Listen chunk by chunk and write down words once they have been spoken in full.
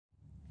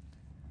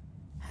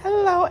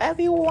Hello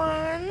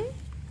everyone.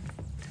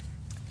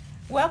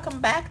 Welcome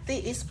back.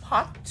 This is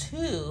part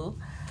 2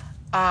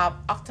 of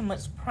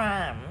Optimus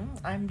Prime.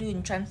 I'm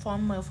doing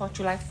Transformer for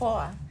July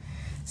 4th.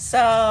 So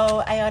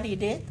I already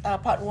did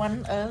part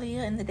 1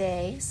 earlier in the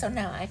day. So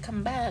now I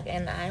come back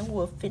and I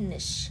will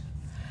finish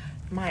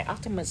my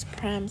Optimus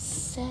Prime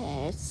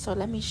set. So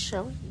let me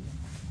show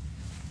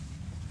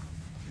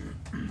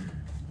you.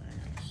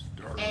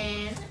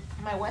 And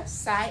my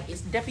website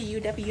is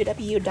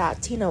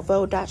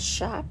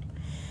www.tinovo.shop.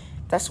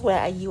 That's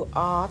where I use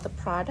all the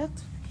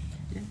product.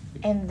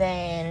 And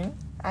then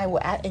I will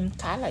add in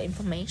Kyla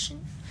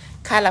information.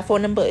 Kyla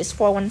phone number is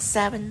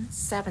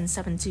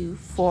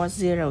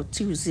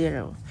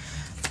 417-772-4020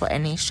 for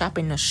any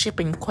shopping or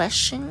shipping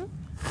question.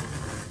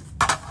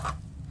 All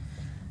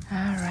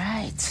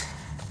right.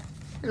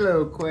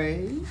 Hello,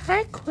 Quay.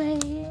 Hi,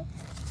 Quay.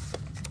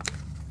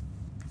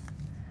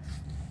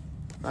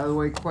 By the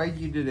way, Quay,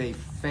 you did a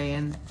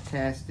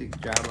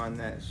fantastic job on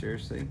that,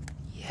 seriously.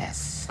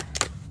 Yes.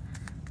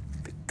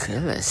 The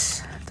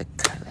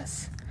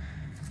colors.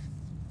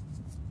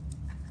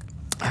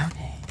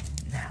 Okay,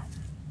 now.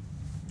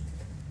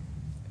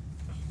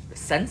 The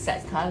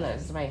sunset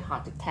colors, very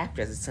hard to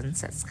capture the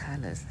sunset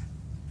colors.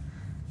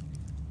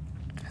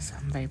 So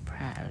I'm very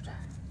proud.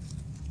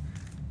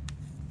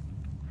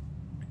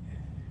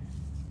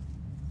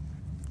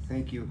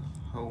 Thank you,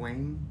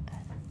 Hong.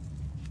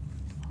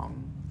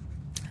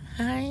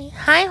 Hi,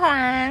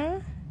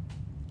 Huang.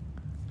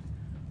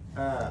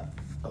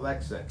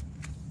 Alexa,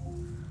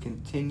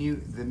 continue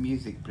the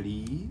music,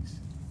 please.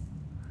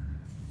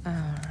 All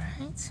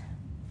right.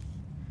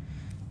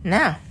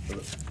 Now,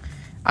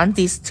 on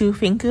these two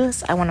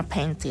fingers, I want to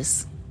paint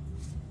this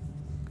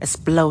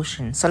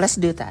explosion. So let's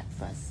do that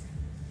first.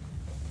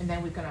 And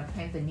then we're going to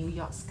paint the New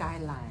York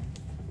skyline.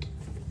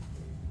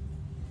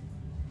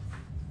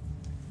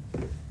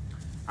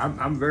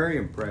 I'm very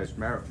impressed.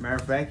 Matter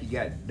of fact, you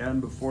got done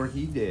before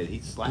he did.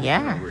 He's slacking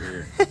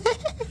over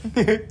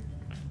here.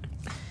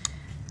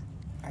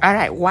 All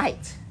right,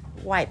 white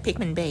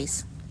pigment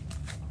base.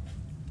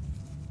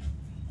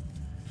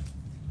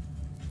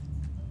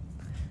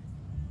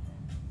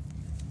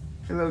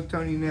 Hello,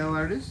 Tony Nail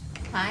Artist.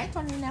 Hi,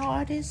 Tony Nail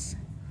Artist.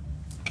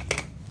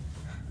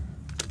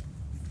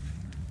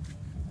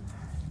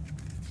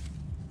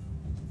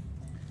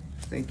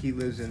 I think he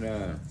lives in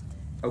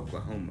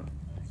Oklahoma.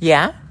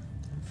 Yeah? I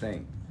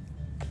think.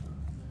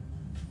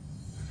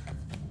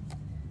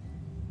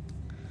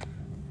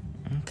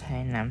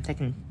 Okay, now I'm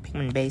taking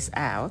pigment base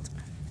out.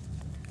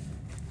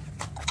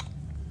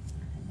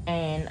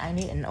 And I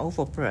need an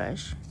oval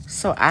brush.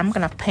 So I'm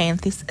gonna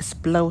paint this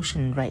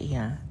explosion right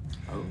here.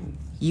 Oh.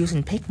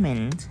 Using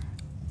pigment.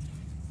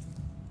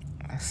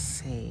 Let's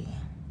see.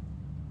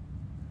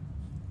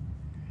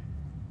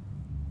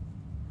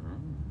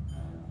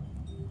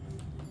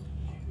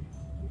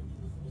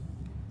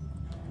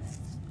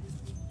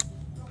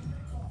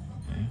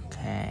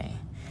 Okay.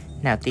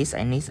 Now this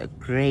I need a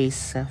gray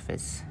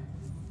surface.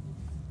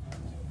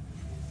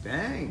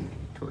 Dang.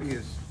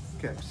 Toya's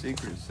kept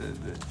secret, said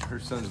that her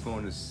son's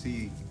going to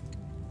see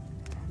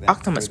that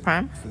Optimus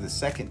Prime? for the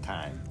second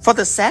time. For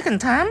the second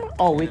time?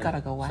 Oh, we Yeah.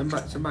 gotta go watch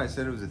it. Somebody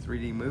said it was a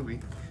 3D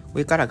movie.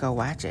 We gotta go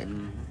watch it.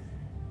 Mm-hmm.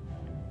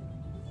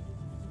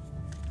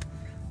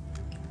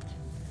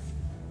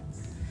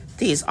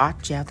 This is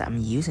art gel that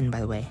I'm using, by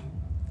the way.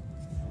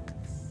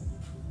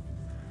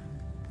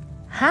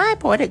 Hi,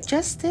 Poetic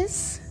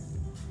Justice.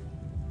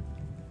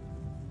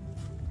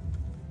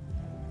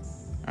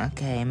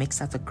 Okay,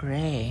 mix out the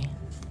gray.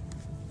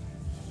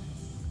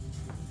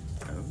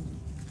 Oh.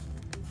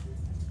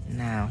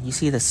 Now, you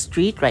see the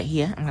street right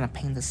here? I'm gonna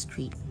paint the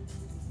street.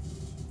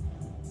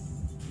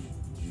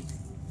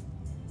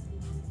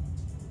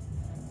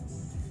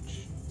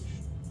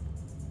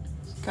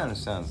 Kind of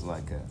sounds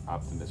like an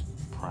Optimus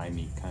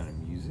Prime-y kind of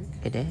music.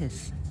 It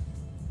is.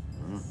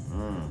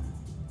 Mm-hmm.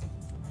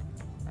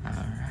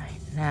 Alright,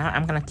 now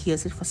I'm gonna kill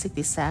it for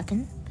 60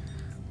 seconds.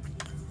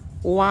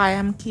 While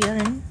I'm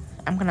killing,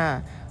 I'm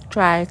gonna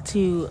try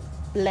to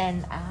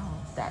blend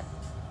out that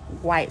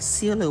white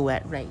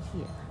silhouette right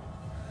here.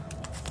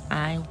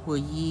 I will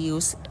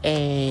use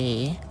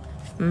a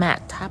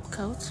matte top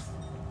coat.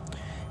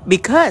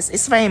 Because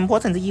it's very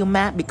important to use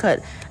matte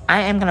because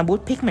I am gonna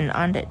put pigment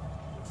on it.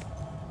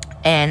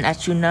 And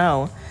as you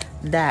know,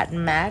 that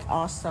matte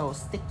also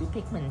stick to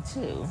pigment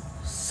too.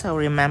 So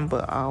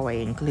remember,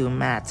 always include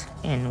matte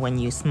and when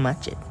you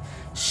smudge it.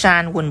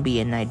 Shine wouldn't be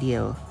an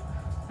ideal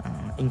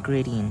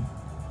ingredient.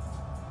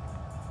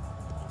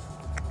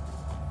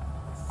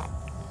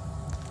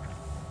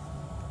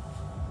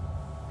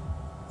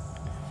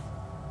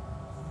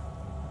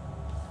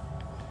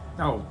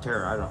 Oh,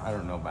 Tara, I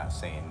don't know about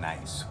saying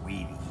nice,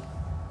 sweetie.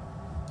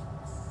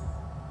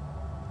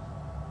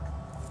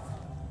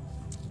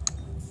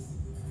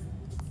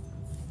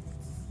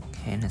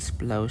 Okay, an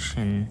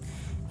explosion.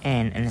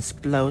 And an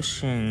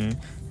explosion,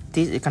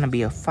 this is gonna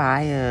be a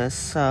fire,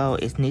 so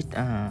it needs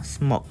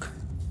smoke.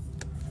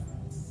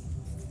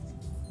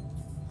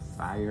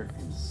 Fire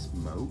and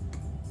smoke?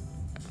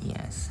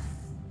 Yes.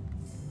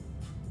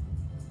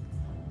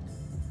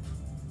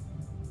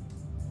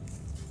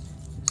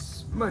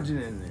 Smudge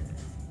it in there.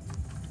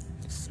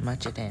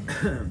 Smudge it in.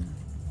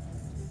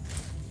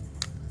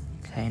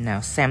 Okay, now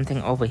same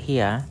thing over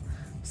here.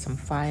 Some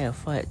fire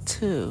for it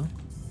too.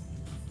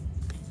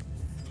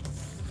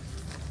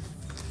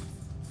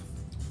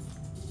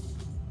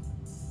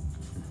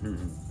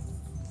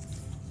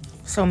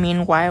 So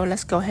meanwhile,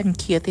 let's go ahead and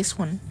cure this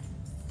one.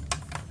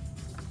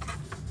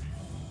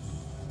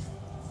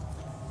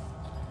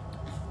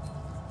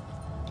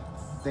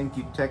 Thank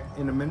you, Tech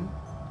Inman.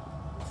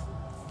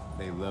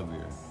 They love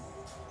your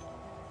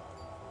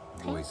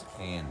voice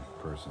and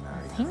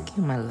personality. Thank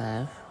you, my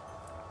love.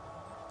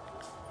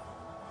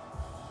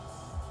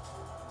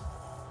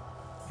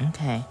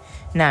 Okay,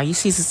 now you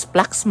see this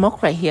black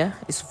smoke right here?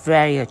 It's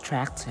very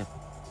attractive.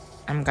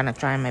 I'm gonna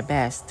try my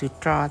best to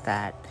draw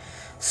that.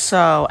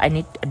 So I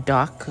need a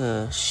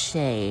darker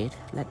shade.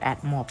 Let's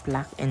add more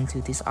black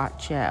into this art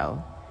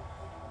gel.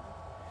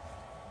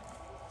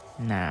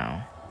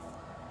 Now,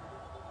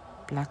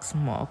 black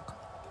smoke.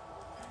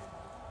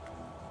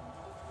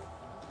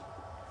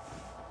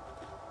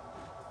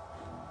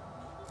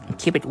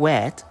 Keep it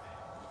wet.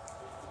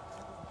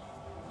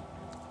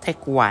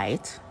 Take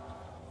white.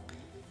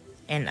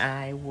 And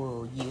I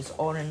will use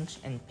orange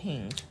and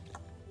pink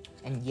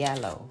and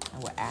yellow. I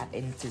will add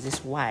into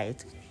this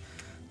white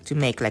to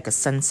make like a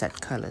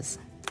sunset colors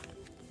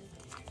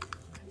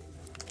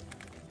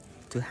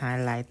to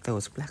highlight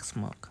those black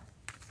smoke.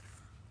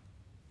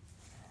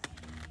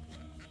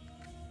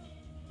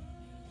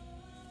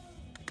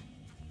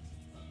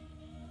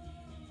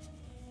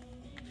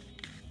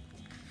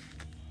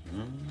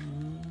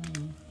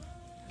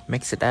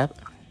 Mix it up.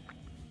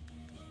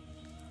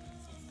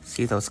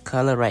 See those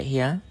color right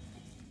here?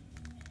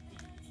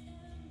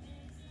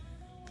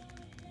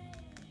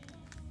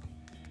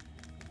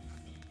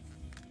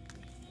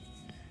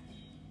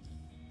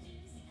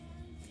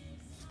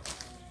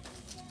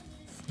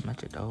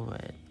 Smudge it over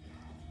it.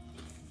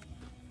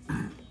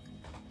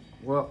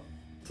 Well,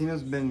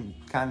 Tina's been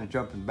kind of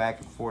jumping back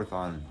and forth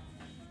on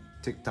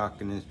TikTok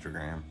and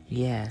Instagram.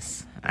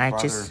 Yes, I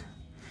just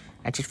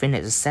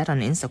finished a set on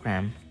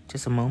Instagram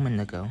just a moment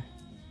ago.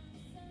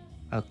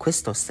 A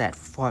crystal set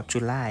for 4th of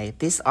July.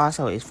 This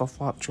also is for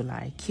 4th of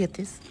July. Cute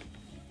this.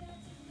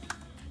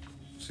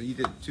 So you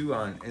did 2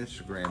 on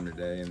Instagram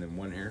today and then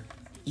 1 here?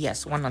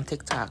 Yes, 1 on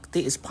TikTok.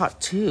 This is part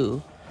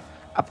 2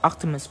 of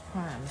Optimus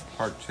Prime.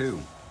 Part 2.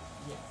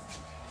 Yes.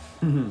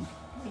 Let me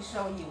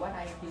show you what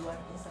I do on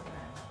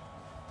Instagram.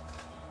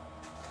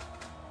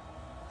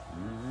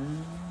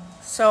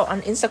 So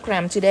on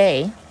Instagram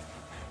today,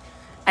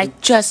 I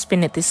just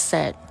finished this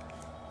set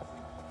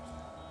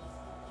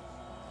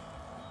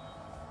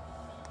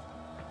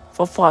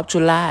for 4th of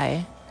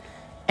July.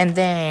 And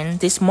then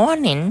this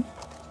morning,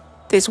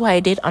 this is what I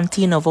did on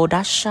Tinovo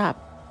shop.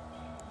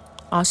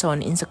 Also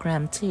on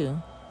Instagram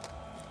too.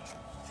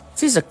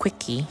 This is a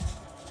quickie.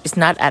 It's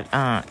not as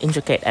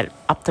intricate as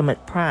Optimus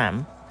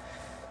Prime,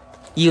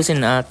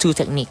 using 2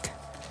 technique.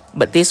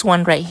 But this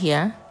one right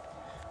here.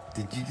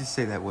 Did you just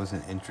say that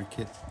wasn't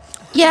intricate?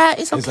 Yeah,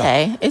 it's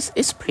okay.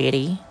 It's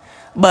pretty.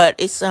 But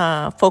it's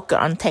focused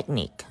on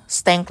technique.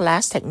 Stained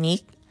glass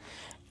technique.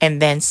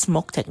 And then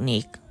smoke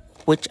technique,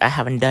 which I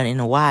haven't done in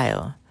a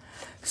while.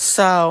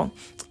 So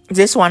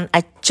this one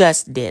I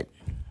just did.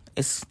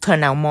 It's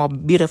turned out more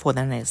beautiful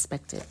than I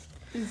expected.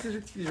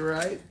 You're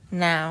right.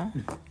 Now,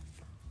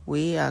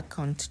 we are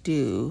going to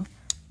do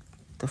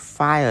the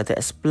fire, the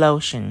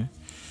explosion.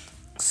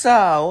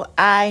 So,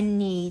 I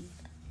need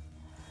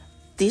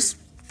this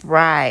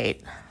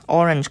bright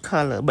orange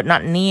color, but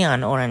not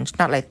neon orange,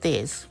 not like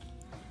this.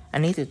 I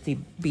need it to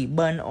be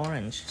burnt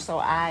orange. So,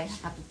 I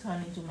have to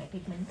turn into my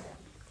pigment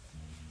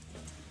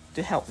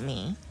to help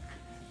me.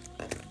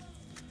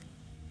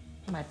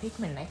 My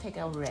pigment, I take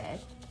out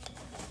red.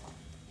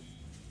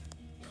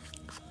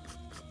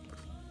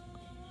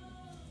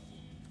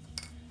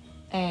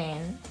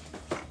 And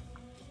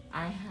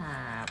I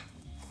have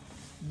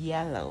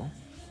yellow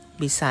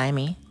beside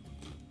me.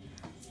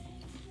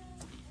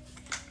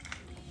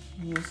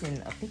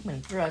 Using a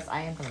pigment brush,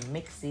 I am going to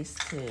mix these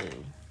two.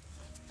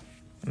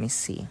 Let me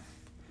see.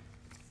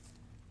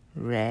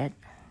 Red.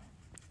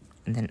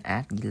 And then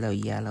add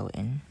yellow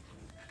in.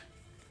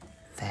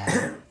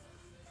 There.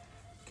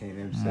 Okay,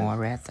 More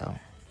red though.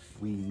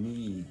 We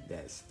need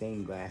that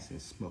stained glass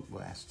and smoke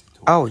glass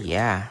tutorial. Oh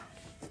yeah.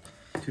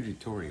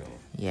 Tutorial.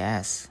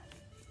 Yes.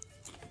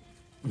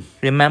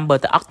 Remember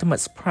the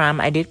Optimus Prime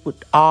I did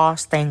with all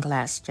stained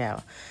glass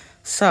gel.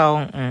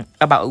 So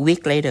about a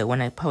week later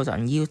when I post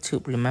on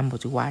YouTube, remember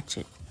to watch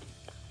it.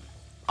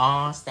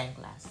 All stained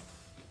glass.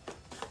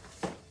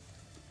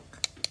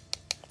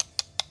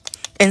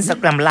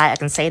 Instagram Live I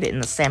can save it in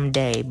the same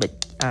day,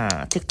 but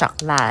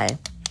TikTok Live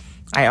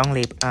I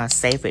only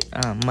save it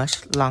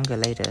much longer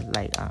later,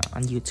 like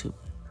on YouTube.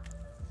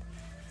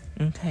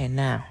 Okay,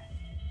 now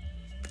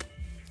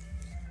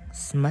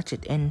smudge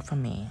it in for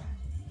me.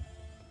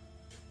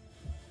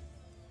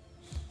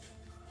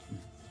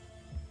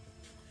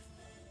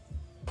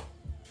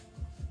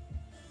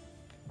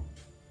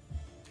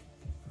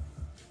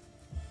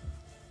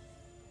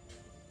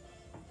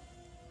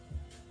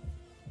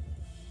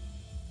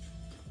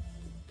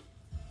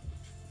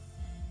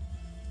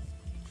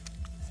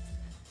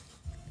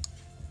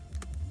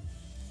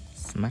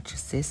 as much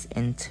as this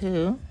in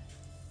too.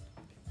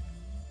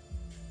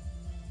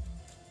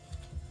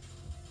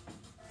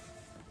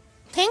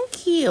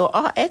 Thank you,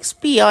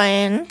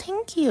 RXPON.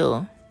 Thank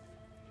you.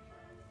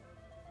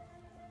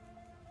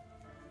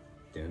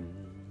 Dun.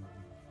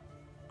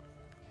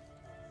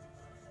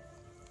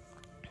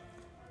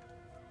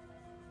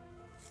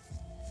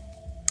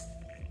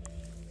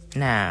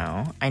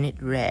 Now, I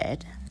need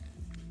red.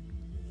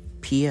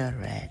 Pure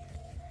red.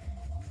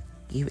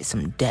 Give it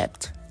some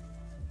depth.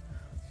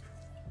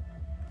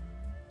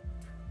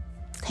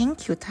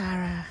 Thank you,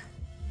 Tara.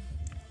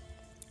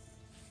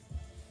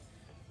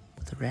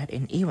 Put the red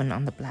in, even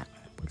on the black.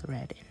 Put the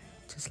red in,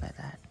 just like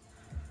that.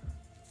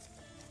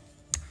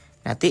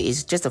 Now, this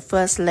is just the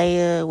first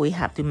layer. We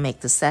have to make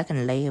the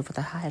second layer for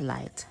the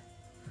highlight.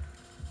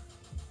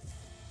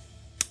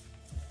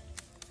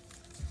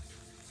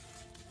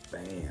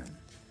 Bam.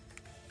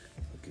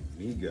 Look at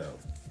me go.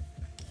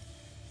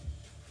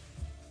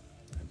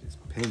 I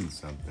just pinned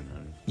something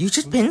on it. You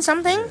just pinned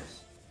something?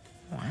 Yes.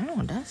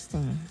 Wow,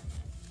 Dustin.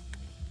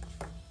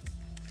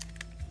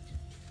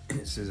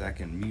 It says I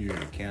can mute your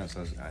account,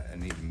 so I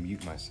need to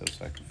mute myself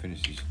so I can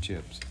finish these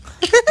chips.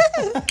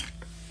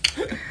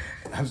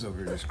 I was over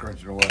here just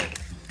crunching away.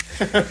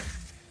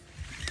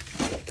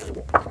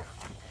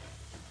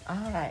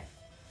 Alright.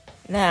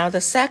 Now,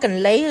 the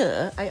second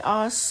layer, I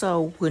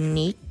also will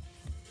need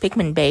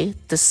pigment base,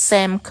 the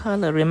same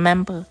color.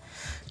 Remember,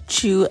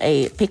 choose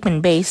a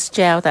pigment base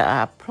gel that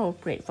are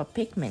appropriate for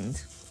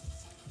pigment.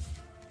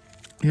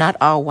 Not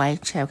all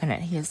white gel can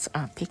adhere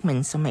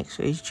pigment, so make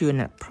sure you choose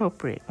an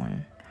appropriate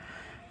one.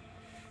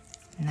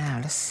 Now,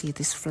 let's see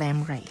this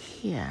flame right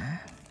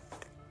here.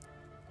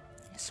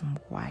 Some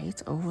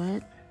white over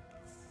it.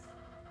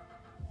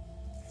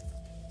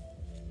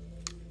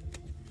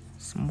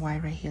 Some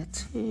white right here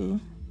too.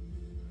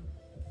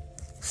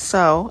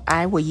 So,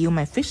 I will use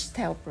my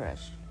fishtail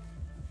brush.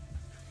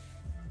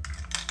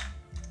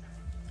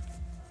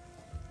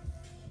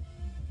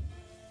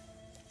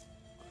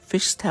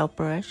 Fishtail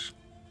brush.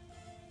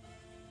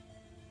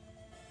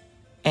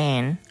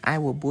 And I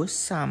will put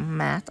some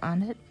matte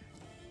on it.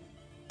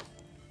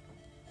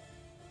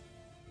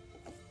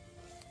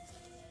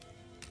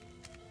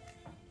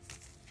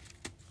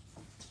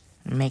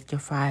 Make your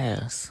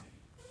fires.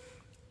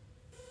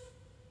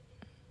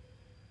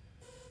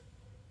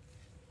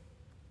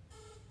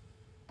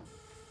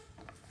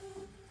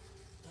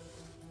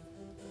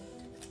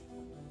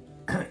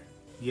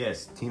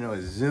 Yes, Tino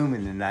is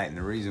zooming tonight, and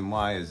the reason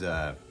why is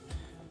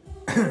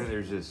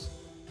there's this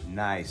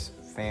nice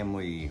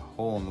family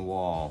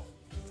hole-in-the-wall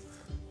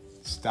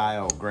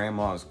style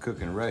grandma's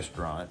cooking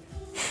restaurant.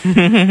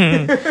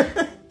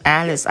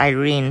 Alice,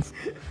 Irene,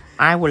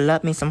 I would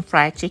love me some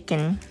fried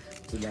chicken.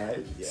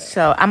 Tonight? Yeah.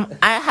 So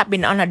I have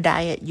been on a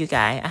diet, you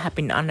guys. I have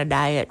been on a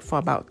diet for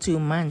about 2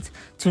 months.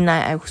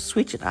 Tonight I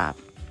switch it up.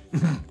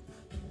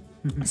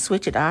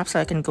 Switch it up so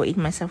I can go eat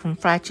myself some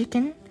fried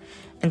chicken.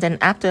 And then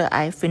after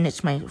I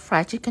finish my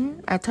fried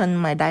chicken, I turn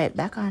my diet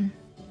back on.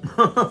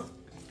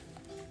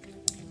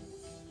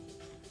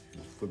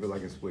 Flip it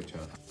like a switch,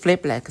 huh?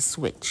 Flip like a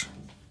switch.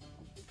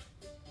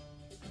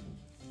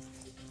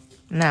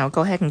 Now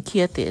go ahead and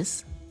cure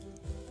this.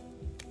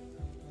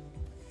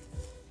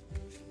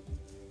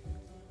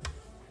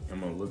 I'm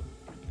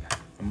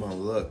gonna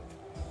look.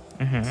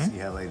 See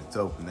how late it's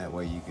open. That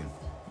way you can.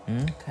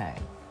 Okay.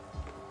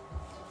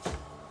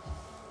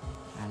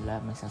 I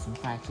love myself some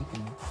fried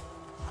chicken.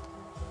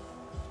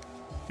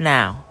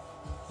 Now,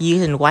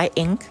 using white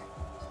ink,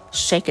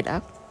 shake it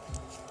up.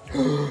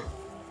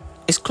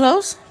 It's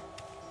close?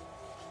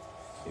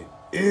 It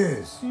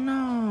is.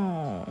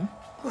 No.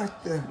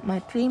 What the? My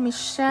dream is What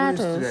is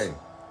shattered. today?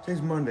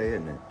 Today's Monday,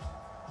 isn't it?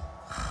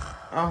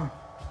 Oh.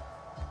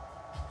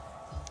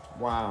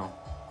 Wow.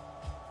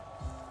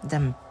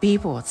 Them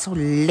people are so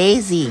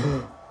lazy.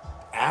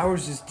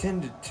 Ours is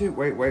 10 to 2.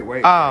 Wait.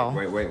 Oh.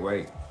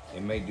 Wait.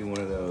 It may do one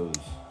of those.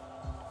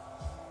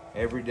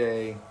 Every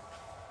day.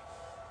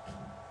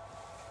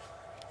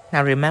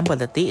 Now remember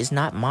that this is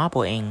not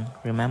marble ink.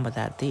 Remember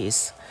that this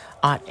is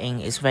art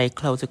ink. Is very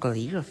close to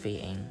calligraphy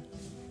ink.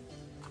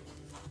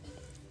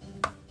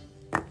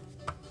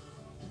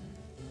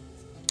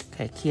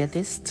 Okay, clear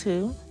this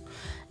too.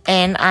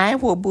 And I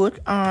will put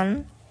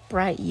on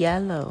bright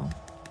yellow.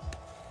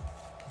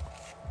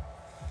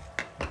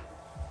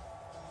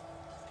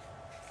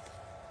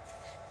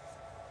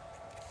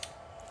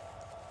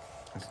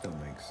 That still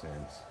makes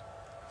sense.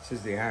 It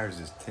says the hours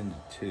is 10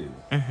 to 2.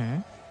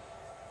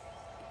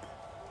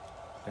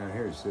 Down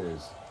here it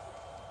says,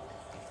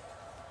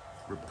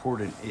 report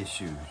an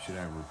issue. Should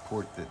I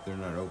report that they're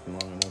not open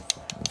long enough?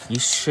 You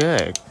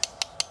should.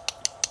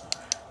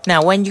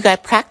 Now, when you guys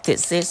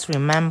practice this,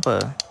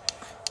 remember,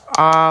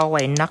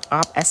 always knock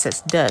off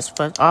excess dust.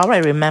 But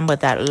always remember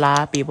that a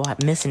lot of people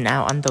have missing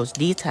out on those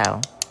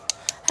details.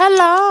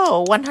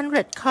 Hello,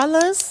 100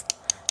 colors.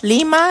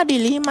 Lima,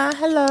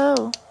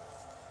 hello.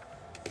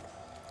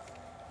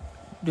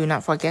 Do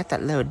not forget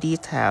that little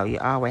detail. You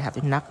always have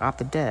to knock off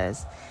the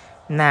dust.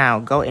 Now,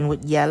 go in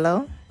with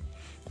yellow.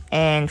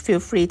 And feel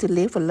free to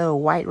leave a little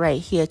white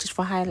right here just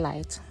for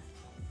highlight.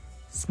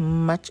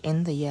 Smudge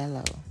in the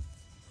yellow.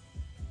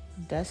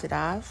 Dust it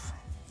off.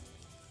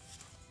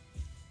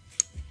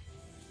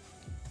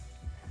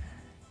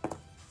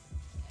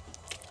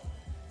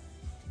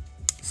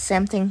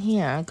 Same thing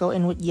here. Go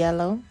in with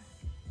yellow.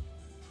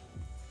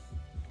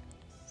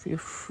 Feel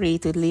free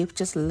to leave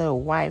just a little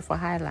white for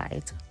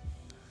highlight.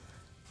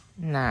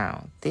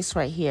 Now, this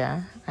right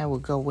here, I will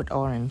go with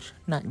orange,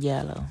 not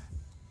yellow.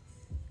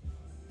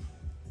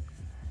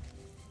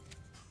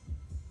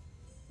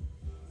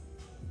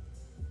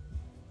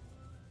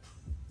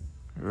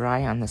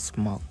 Right on the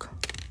smoke.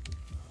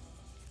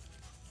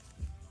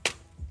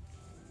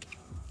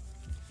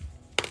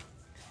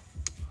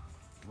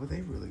 Well,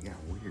 they really got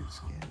a weird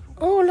schedule.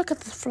 Oh, look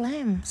at the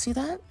flame. See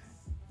that?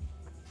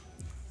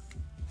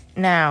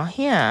 Now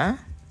here,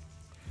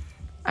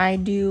 I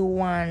do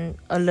want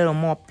a little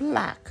more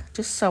black,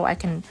 just so I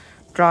can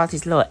draw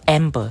these little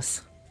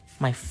embers.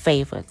 My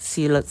favorite.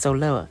 See, look, so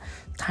little,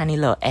 tiny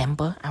little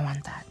ember. I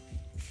want that.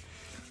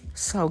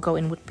 So go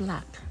in with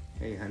black.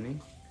 Hey, honey.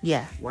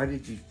 Yeah. Why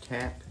did you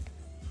tap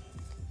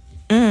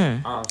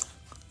off?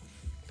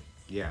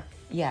 Yeah.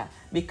 Yeah,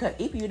 because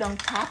if you don't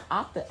tap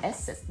off the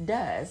excess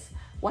dust,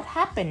 what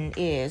happens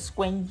is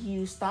when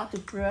you start to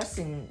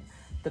brushing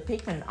the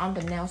pigment on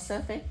the nail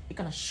surface, it's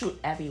gonna shoot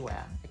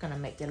everywhere. It's gonna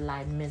make your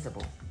life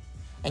miserable,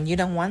 and you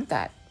don't want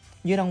that.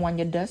 You don't want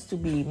your dust to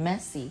be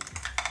messy,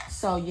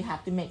 so you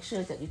have to make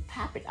sure that you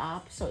tap it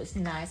off so it's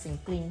nice and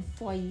clean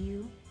for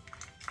you.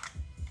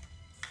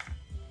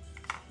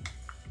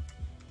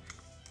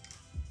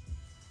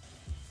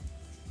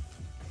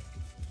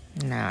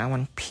 Now I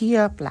want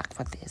pure black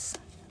for this.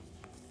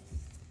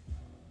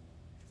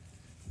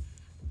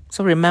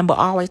 So remember,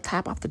 always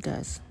tap off the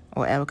dust,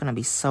 or it's gonna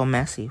be so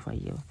messy for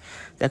you.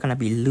 There's gonna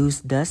be loose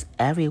dust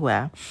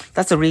everywhere.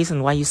 That's the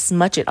reason why you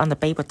smudge it on the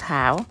paper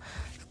towel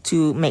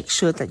to make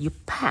sure that you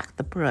pack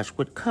the brush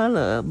with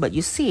color. But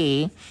you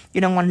see,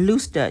 you don't want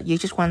loose dust. You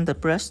just want the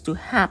brush to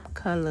have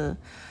color,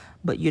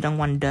 but you don't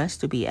want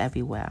dust to be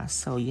everywhere.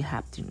 So you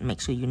have to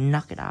make sure you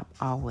knock it up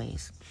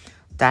always.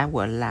 That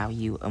will allow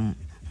you a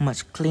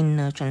much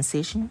cleaner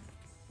transition.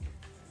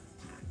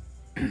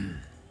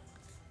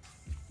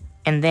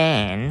 And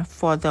then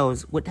for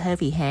those with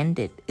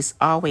heavy-handed, it's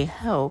always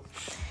help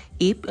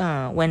if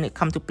when it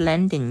comes to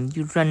blending,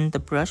 you run the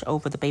brush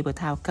over the paper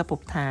towel a couple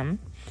of times.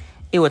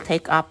 It will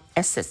take up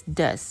excess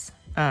dust,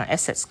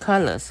 excess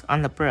colors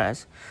on the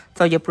brush.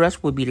 So your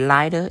brush will be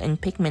lighter in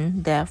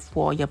pigment,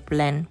 therefore your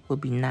blend will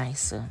be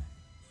nicer.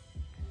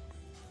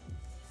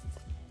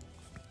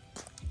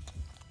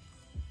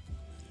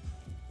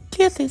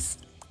 Kisses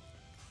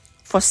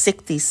for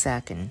 60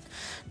 seconds.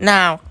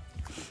 Now,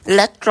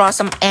 let's draw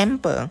some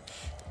amber.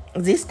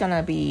 This is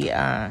gonna be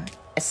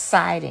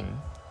exciting.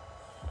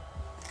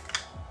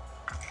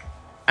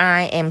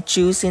 I am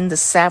choosing the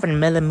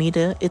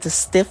 7mm. It's a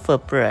stiffer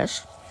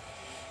brush.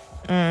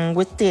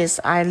 With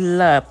this, I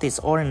love this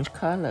orange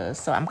color,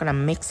 so I'm gonna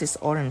mix this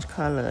orange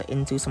color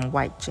into some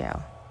white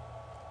gel.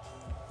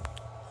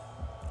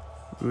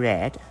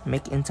 Red,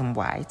 make in some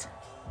white.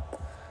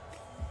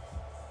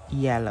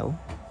 Yellow,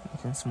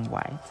 make in some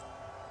white.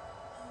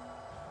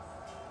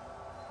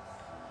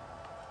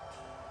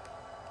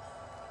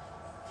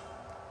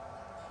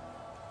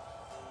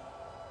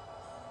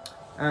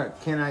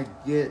 Can I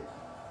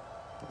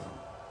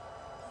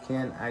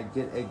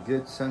get a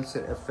good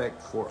sunset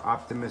effect for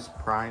Optimus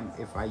Prime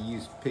if I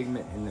use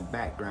pigment in the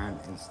background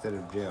instead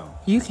of gel?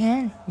 You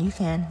can,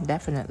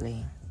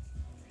 definitely.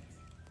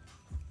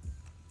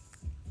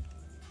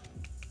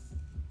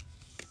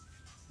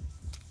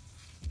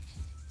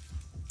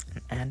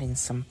 Add in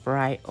some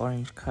bright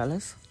orange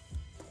colors.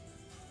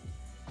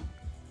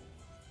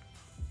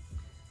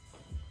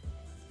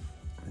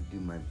 I do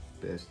my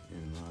best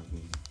in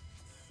logging.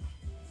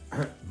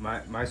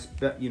 my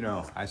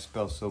spell, I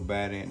spell so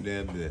bad, Aunt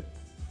Deb, that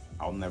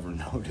I'll never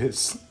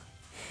notice.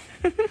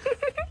 Okay,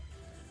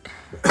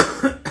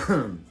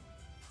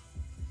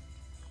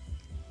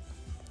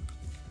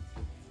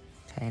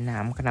 now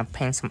I'm gonna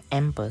paint some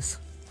embers.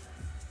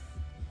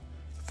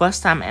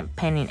 First time I'm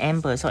painting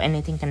embers, so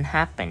anything can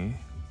happen.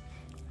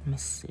 Let me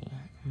see,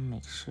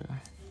 make sure.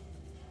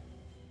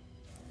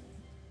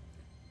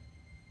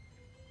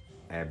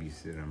 Abby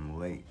said I'm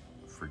late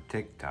for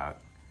TikTok.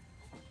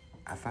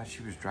 I thought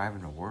she was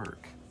driving to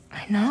work.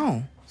 I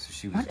know. So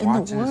she was What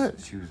in the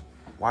world? She was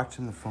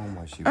watching the phone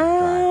while she was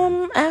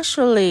driving.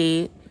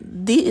 Actually,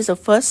 this is the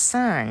first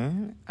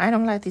sign. I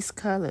don't like these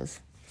colors.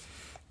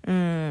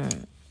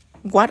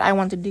 What I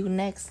want to do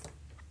next,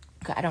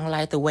 I don't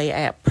like the way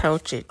I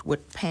approach it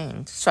with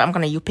paint. So I'm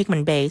gonna use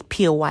pigment base,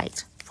 pure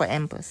white for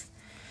embers,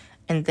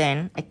 and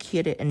then I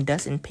cure it and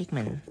dust in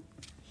pigment.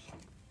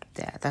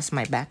 There, that's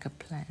my backup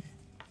plan.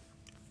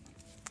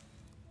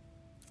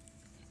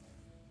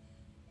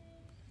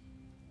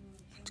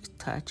 Just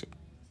touch it.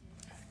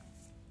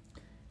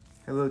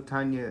 Hello,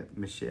 Tanya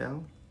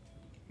Michelle.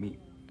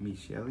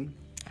 Michelle.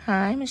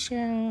 Hi,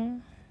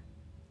 Michelle.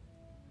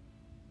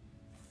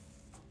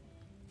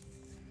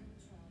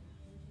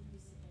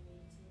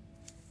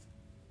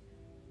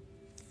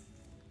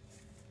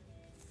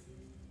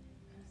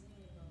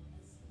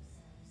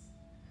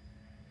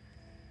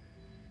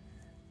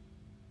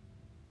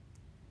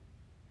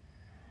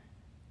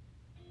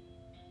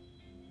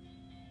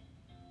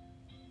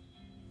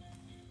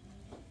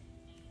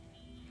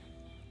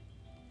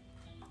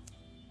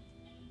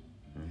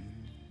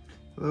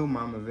 Hello,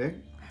 Mama Vic.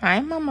 Hi,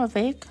 Mama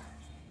Vic.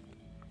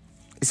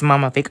 Is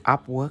Mama Vic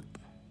up work?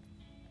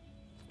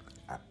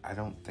 I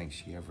don't think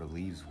she ever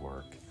leaves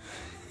work.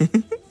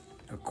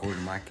 According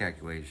to my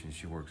calculations,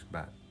 she works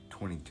about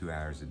 22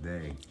 hours a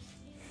day.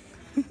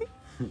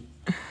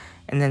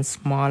 And then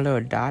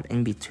smaller dot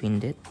in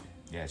between it.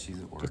 Yeah, she's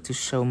at work. Just to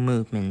show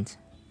movement.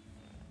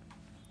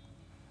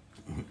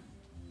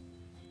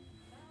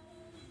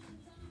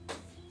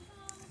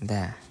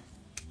 There.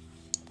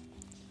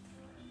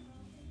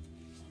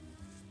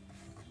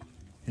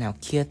 Now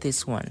cure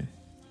this one.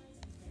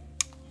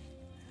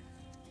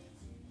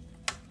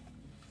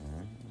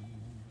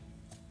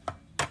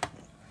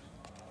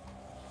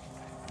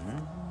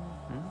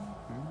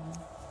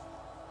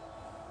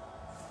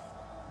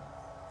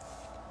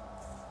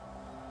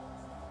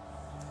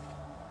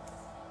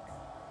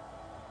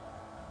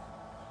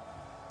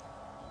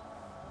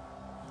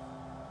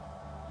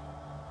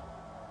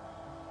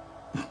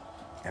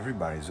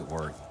 Everybody's at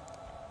work.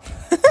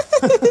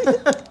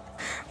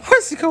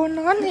 What's going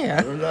on here?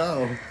 I don't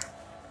know.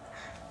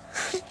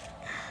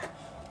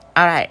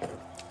 Alright,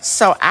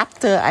 so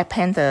after I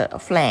paint the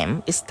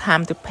flame, it's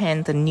time to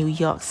paint the New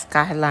York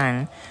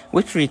skyline,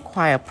 which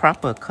require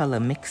proper color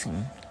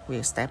mixing.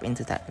 We'll step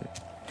into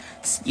that.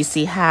 You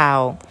see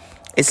how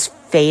it's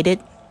faded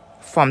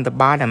from the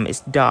bottom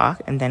is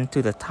dark and then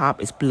to the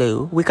top is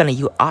blue. We're gonna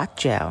use art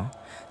gel.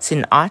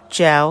 Since art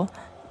gel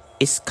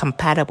is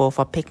compatible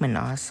for pigment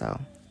also.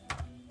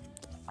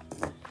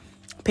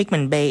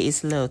 Pigment bay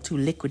is a little too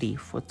liquidy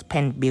for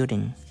paint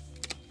building.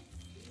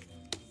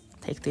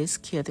 Take this,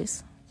 cure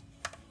this.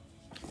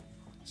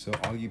 So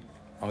all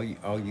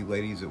you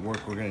ladies at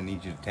work, we're gonna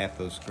need you to tap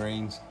those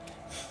screens.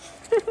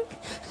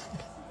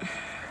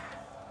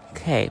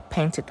 Okay,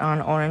 paint it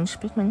on orange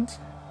pigment.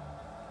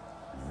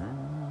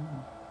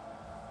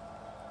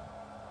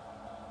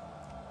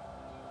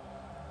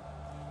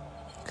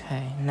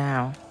 Okay,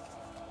 now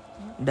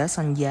that's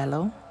on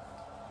yellow.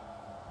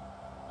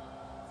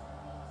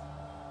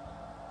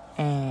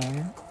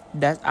 And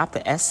that's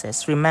after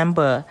excess.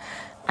 Remember,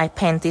 I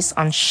paint this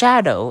on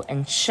shadow,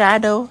 and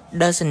shadow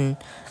doesn't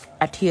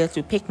adhere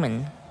to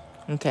pigment.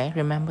 Okay,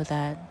 remember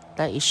that.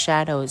 That is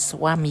shadow, is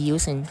what I'm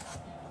using.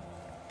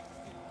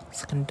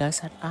 So I can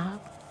dust that up,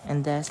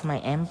 and that's my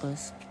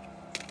embers.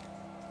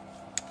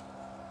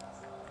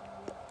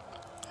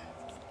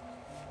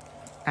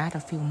 Add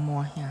a few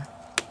more here.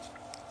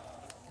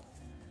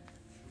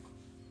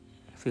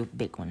 A few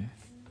big one.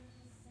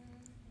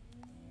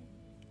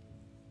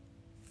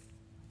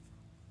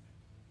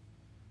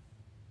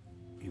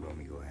 You want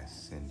me to go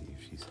ask Cindy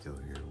if she's still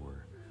here,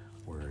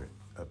 where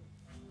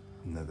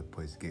another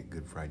place to get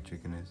good fried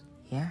chicken is?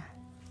 Yeah.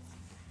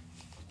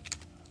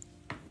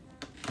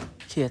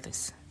 Cure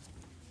this.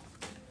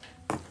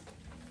 I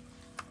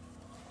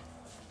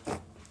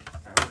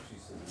hope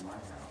she's in my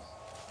house.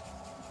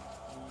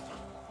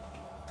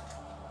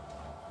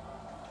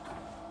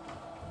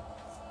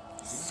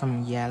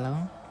 Some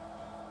yellow.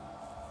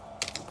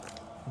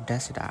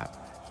 Dust it up.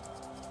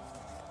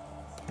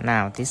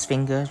 Now this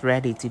finger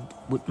ready to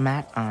put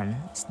matte on.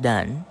 It's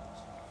done.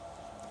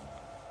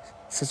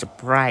 Such a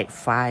bright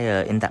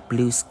fire in that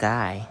blue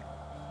sky.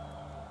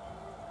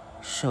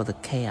 Show the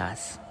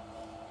chaos.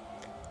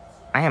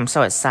 I am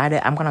so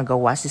excited. I'm gonna go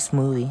watch this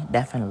movie,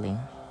 definitely.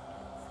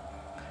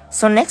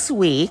 So next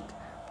week,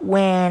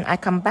 when I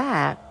come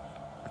back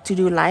to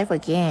do live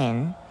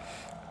again,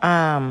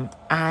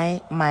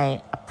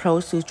 my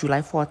approach to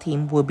July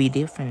 14th will be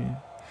different.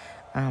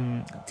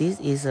 This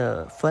is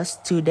the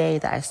first 2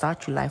 days that I start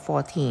July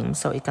 14th,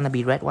 so it's gonna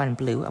be red, white, and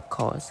blue, of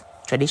course,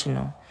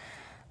 traditional.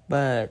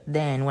 But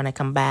then when I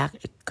come back,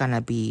 it's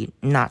gonna be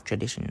not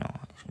traditional.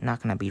 It's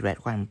not gonna be red,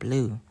 white, and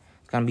blue.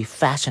 It's gonna be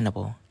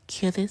fashionable.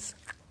 Cue this.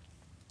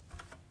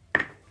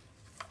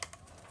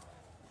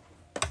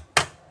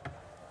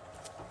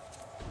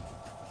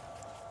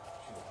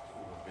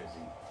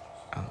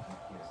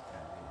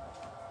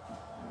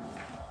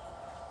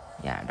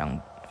 Yeah,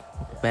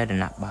 better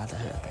not bother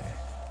her then.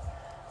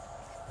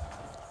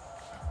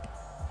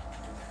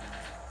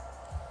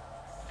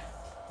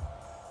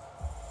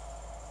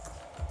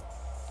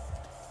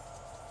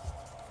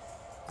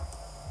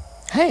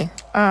 Hey,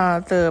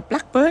 the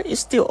Blackbird is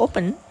still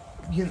open.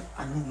 You know,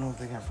 I don't know if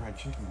they got fried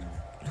chicken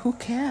there. Who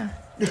cares?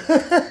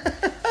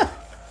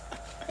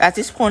 At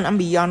this point, I'm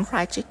beyond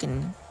fried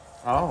chicken.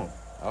 Oh,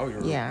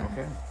 you're Yeah.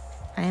 okay.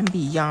 I am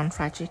beyond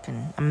fried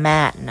chicken. I'm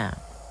mad now.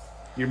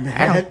 You're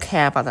mad? I don't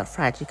care about that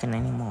fried chicken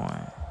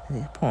anymore. At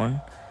this point,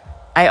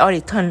 I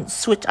already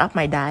switch up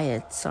my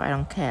diet, so I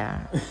don't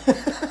care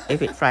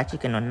if it's fried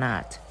chicken or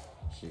not.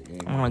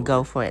 I'm gonna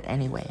go for it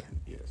anyway.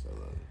 Yes, I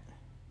love it.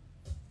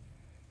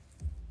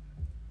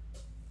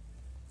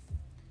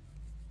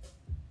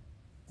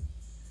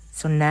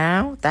 So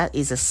now that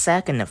is a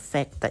second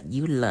effect that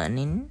you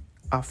learning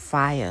of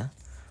fire,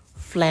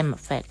 flame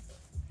effect.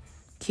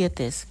 Hear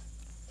this.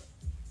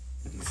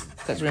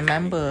 Because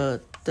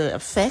remember the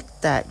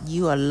effect that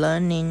you are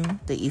learning,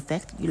 the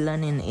effect you're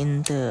learning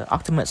in the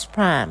Optimus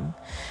Prime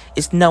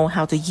is know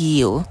how to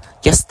yield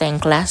your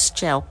stained glass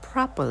gel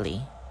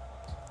properly.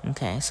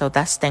 Okay, so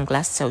that's stained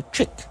glass cell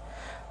trick.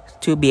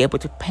 To be able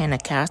to paint a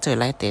character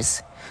like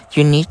this,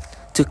 you need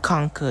to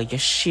conquer your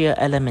sheer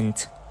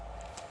element.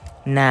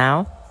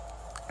 Now,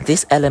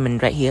 this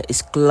element right here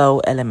is glow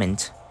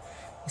element.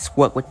 It's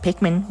work with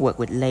pigment, work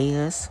with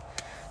layers.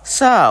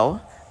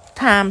 So,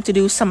 time to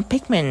do some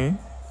pigment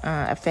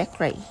effect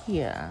right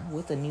here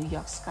with the New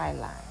York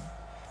skyline.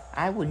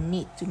 I would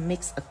need to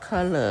mix a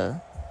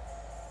color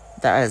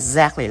that is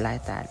exactly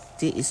like that.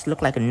 This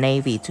look like a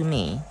navy to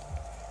me.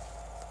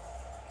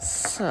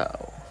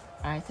 So,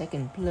 I take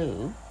in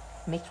blue,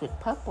 mixed with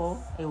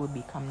purple, it would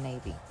become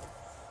navy.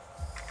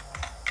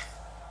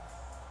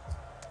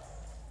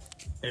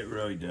 It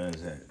really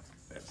does.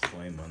 That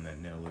flame on that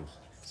nail looks.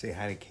 Say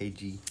hi to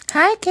KG.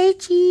 Hi,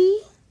 KG.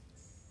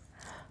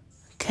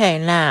 Okay,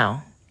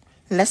 now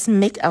let's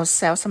make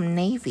ourselves some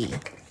navy.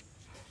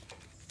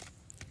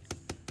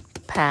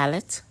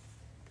 Palette.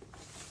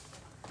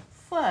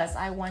 First,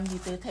 I want you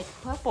to take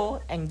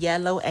purple and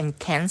yellow and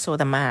cancel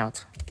them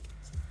out.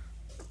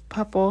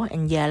 Purple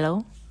and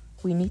yellow,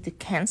 we need to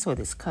cancel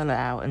this color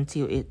out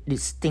until it is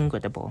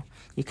distinguishable.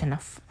 You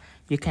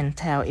can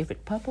tell if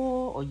it's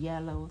purple or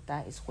yellow.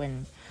 That is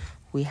when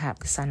we have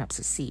the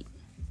synapse seed.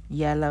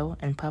 Yellow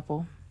and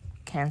purple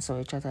cancel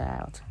each other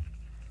out.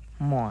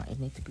 More, it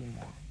needs to be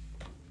more.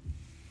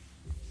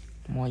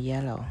 More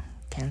yellow,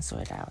 cancel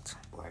it out.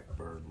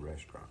 Blackbird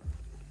Restaurant.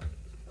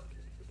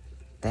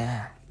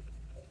 There.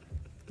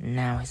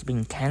 Now it's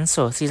been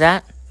cancelled. See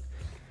that?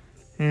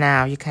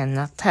 Now you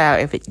cannot tell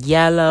if it's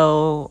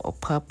yellow or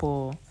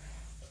purple.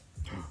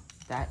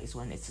 That is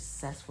when it's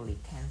successfully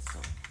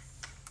cancelled.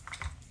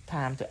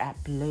 Time to add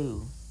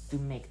blue to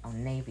make our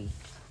navy.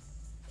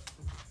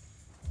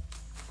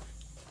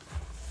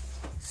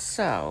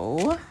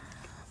 So,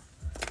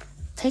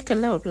 take a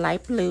little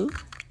light blue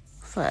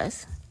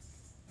first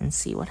and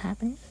see what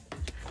happens.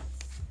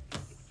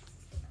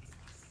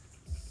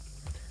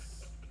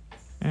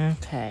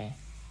 Okay,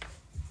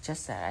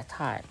 just that I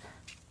thought.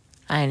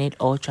 I need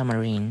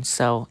ultramarine,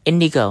 so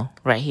indigo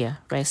right here,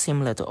 very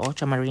similar to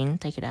ultramarine.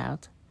 Take it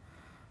out.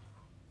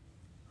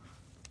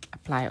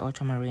 Apply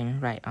ultramarine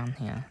right on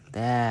here.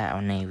 There,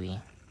 our navy.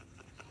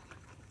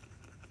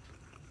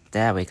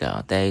 There we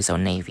go. There is our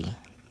navy.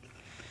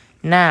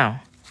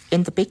 Now,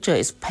 in the picture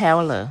it's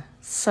paler,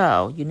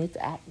 so you need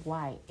to add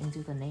white into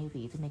the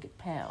navy to make it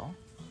pale.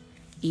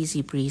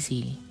 Easy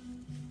breezy.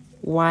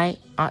 White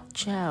art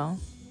gel.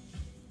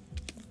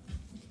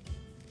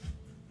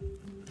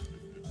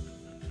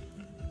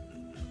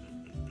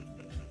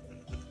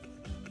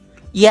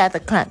 Yeah, the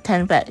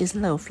tan bed is a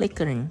little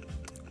flickering.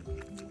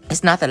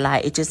 It's not the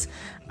light. It's just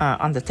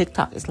on the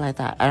TikTok. It's like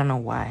that. I don't know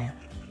why.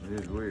 It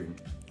is weird.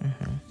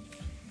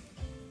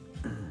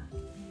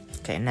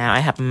 Okay, now I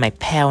have my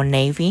pale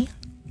navy.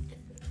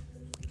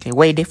 Okay,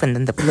 way different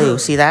than the blue.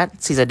 See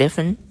that? See the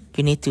difference?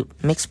 You need to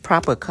mix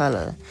proper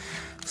color,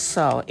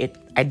 so it's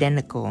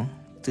identical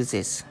to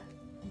this.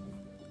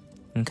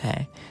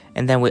 Okay,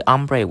 and then we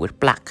ombre with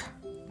black.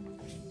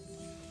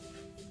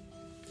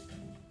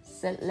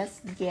 So let's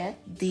get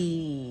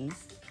these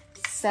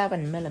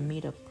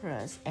 7mm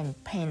brush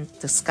and paint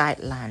the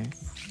skyline.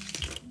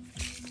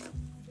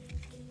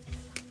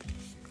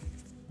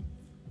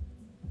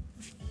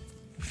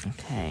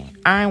 Okay,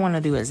 I want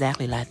to do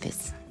exactly like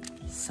this.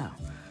 So,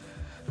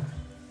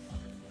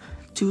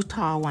 two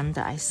tall ones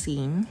that I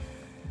seen.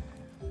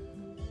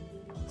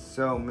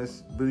 So,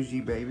 Miss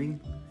Bougie Baby,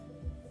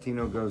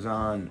 Tino goes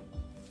on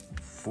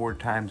 4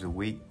 times a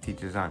week,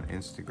 teaches on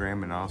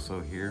Instagram and also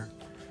here.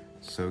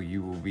 So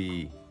you will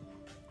be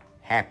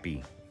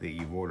happy that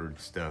you've ordered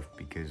stuff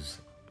because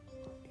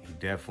he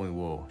definitely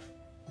will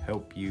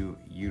help you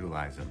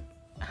utilize them.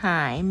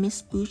 Hi,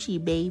 Miss Bougie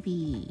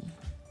Baby.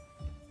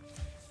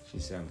 She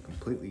said, I'm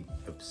completely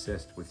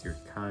obsessed with your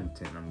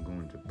content. I'm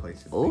going to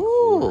place a big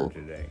Ooh. order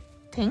today.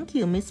 Thank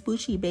you, Miss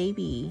Bougie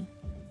Baby.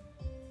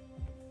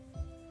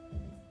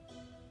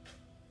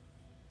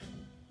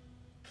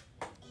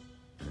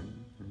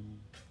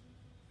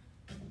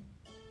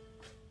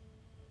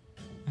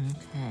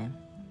 Okay.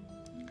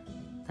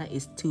 That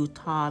is 2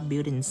 tall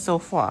buildings so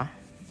far.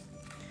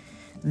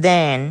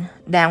 Then,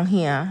 down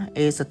here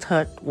is a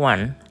third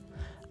one.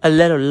 A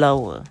little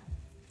lower.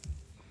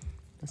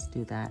 Let's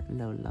do that a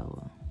little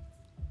lower.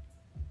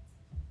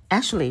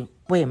 Actually,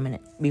 wait a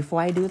minute.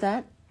 Before I do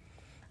that,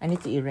 I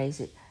need to erase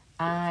it.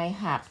 I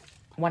have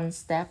one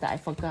step that I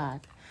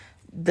forgot.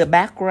 The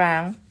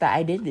background that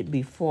I did it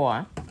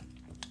before,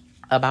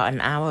 about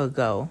an hour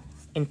ago,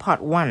 in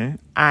part 1,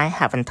 I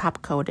haven't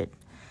top coated.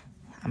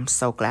 I'm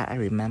so glad I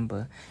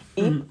remember.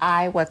 If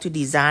I were to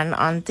design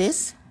on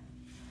this,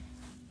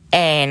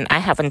 and I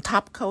haven't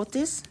top coat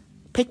this,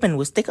 pigment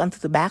will stick onto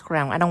the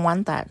background. I don't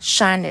want that.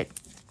 Shine it.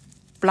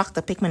 Block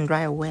the pigment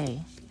right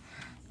away.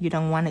 You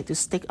don't want it to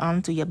stick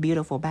onto your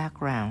beautiful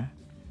background.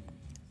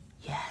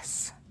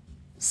 Yes.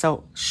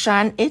 So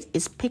shine it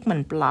is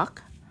pigment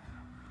block.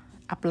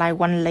 Apply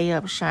 1 layer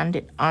of shine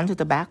it onto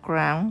the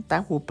background.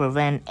 That will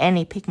prevent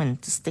any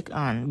pigment to stick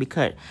on,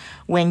 because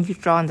when you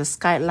draw on the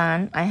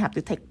skyline, I have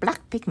to take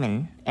black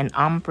pigment and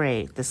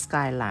ombre the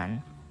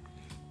skyline.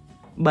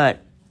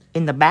 But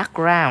In the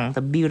background,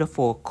 the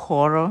beautiful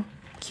coral.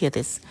 Here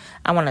this.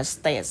 I want to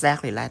stay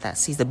exactly like that.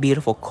 See the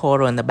beautiful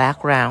coral in the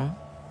background?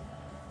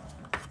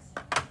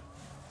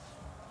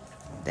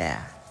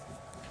 There.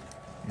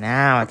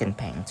 Now I can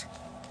paint.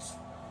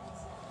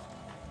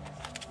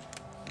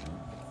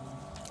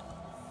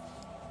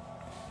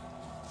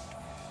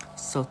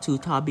 So 2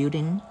 tall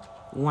building,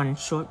 1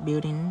 short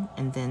building,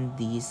 and then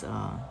these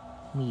are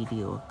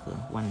mediocre.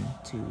 1,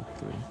 2,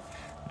 3.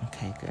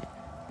 Okay, good.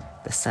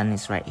 The sun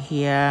is right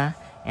here,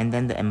 and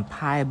then the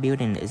Empire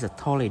building is a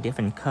totally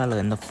different color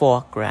in the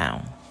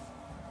foreground.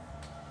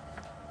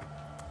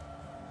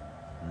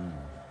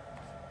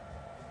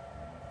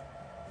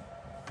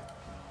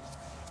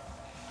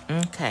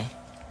 Okay,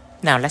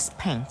 now let's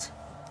paint.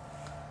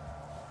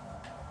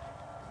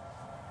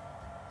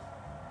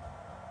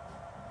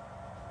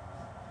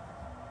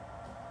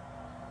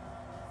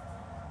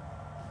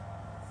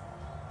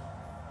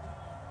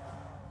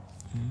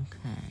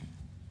 Okay.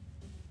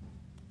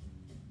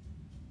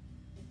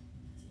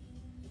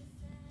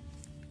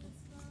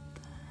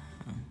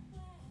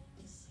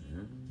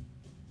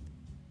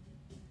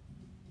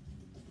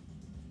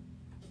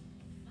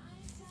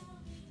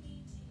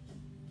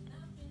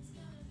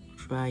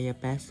 Try your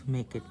best to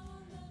make it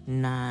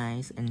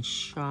nice and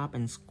sharp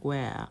and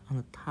square on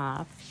the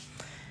top.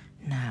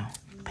 Now,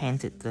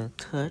 painted the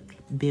 3rd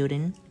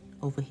building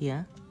over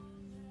here.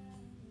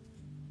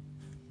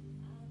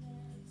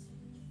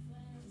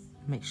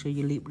 Make sure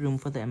you leave room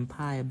for the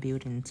Empire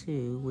building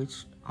too,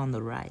 which on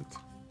the right.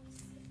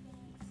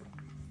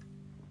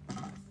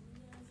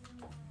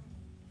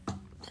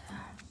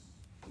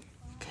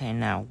 Okay,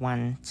 now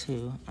 1,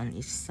 2 on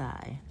each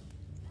side.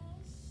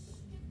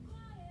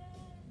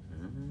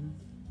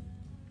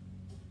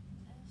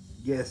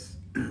 Yes.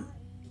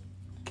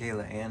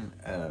 Kayla and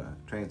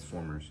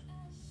Transformers.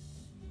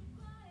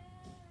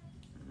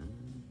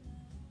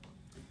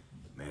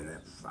 Man,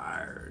 that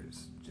fire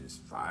is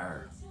just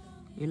fire.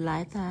 You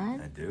like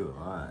that? I do a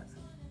lot.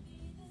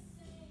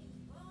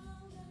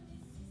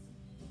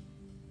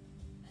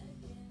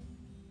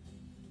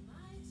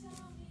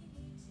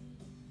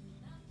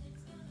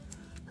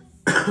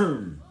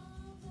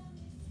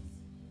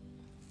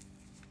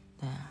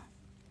 There.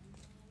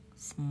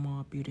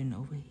 Small building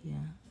over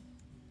here.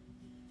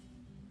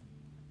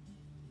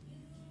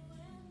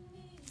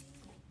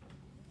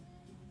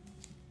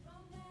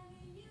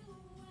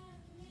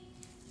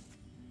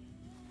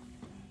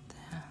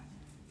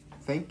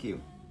 Thank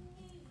you.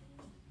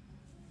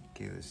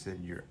 Kayla said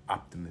your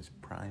Optimus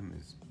Prime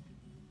is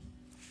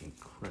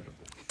incredible.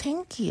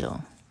 Thank you.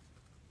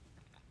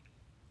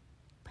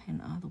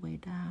 Paint all the way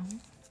down.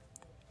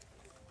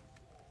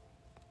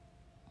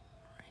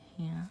 Right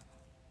here.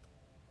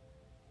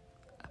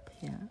 Up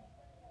here.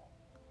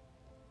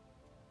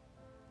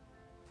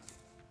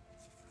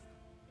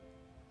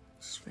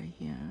 Just right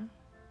here.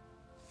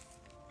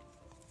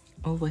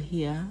 Over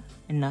here,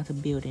 another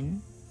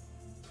building.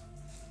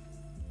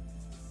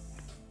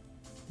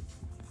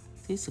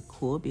 This is a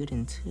cool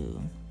building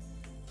too.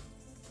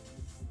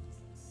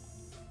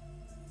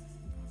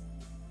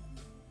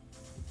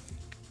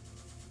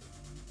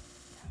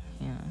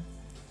 Yeah.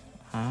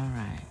 All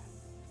right.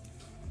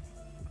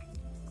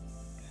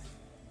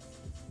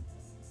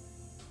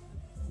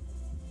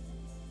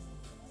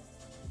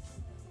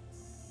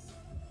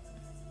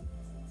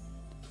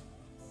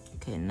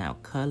 Okay, now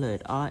color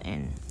it all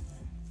in.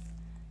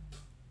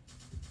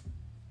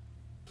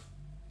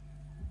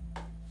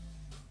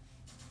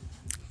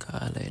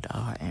 Color it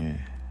all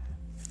in.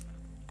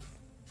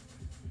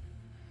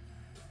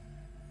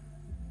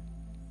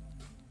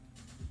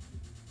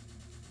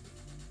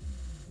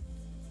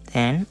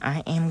 Then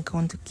I am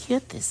going to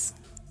cure this.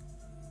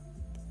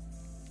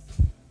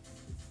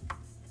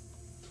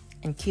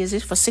 And cure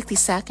this for 60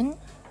 seconds.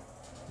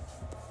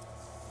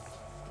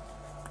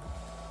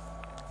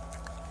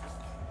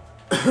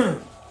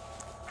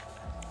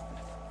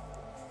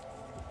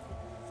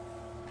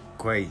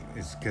 Great.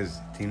 It's because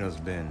Tino's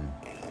been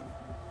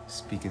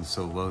speaking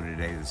so low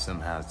today that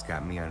somehow it's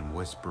got me on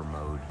whisper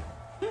mode.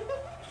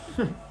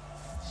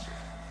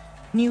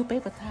 New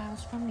paper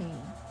towels for me.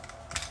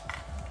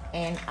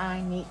 And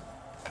I need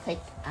to take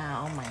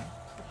out my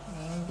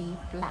candy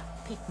black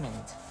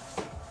pigment.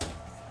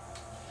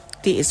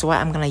 This is what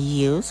I'm gonna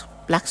use.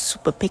 Black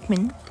super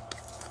pigment.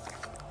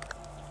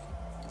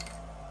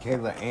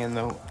 Kayla, and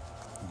though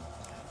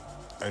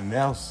a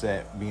nail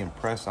set being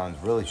press-ons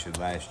really should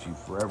last you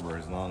forever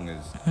as long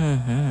as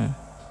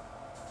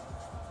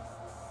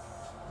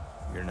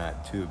you're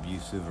not too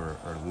abusive or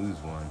lose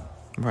one.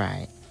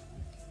 Right.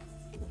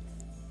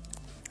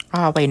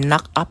 Always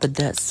knock off the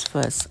dust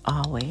first,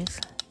 always.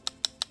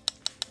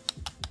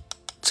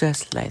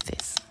 Just like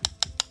this.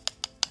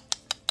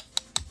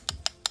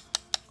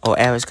 Or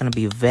else it's gonna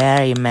be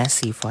very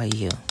messy for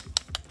you.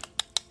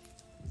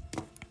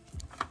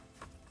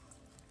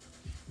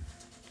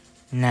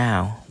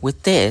 Now,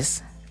 with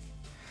this,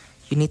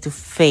 you need to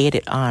fade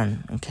it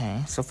on,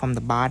 okay? So from the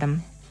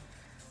bottom,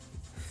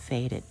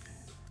 fade it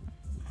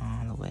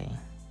all the way.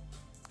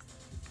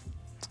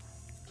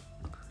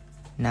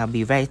 Now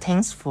be very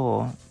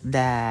thankful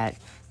that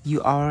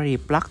you already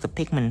blocked the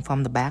pigment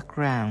from the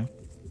background.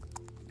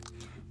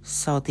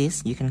 So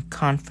this you can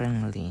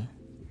confidently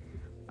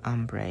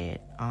ombre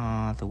it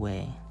all the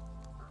way.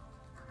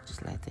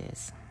 Just like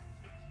this.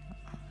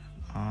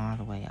 All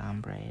the way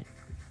ombre it.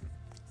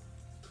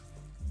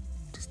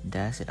 Just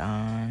dust it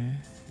on.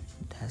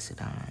 Dust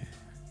it on.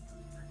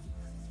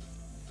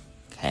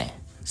 Okay.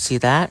 See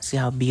that? See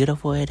how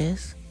beautiful it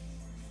is?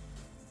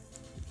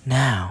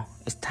 Now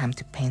it's time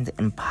to paint the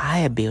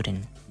Empire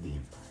Building.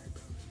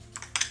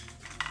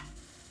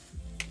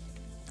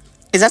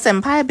 Is that the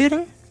Empire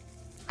Building?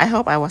 I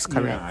hope I was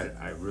correct. Yeah,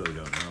 I really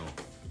don't know.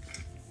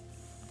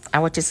 I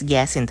was just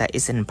guessing that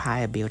it's an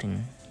Empire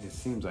Building. It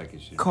seems like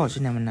it should. Of course,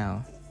 you never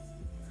know.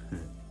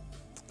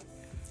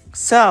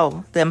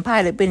 So the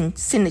Empire Building,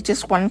 since it's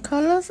just one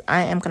color,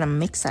 I am gonna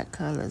mix that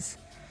colors.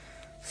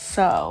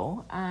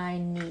 So I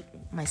need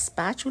my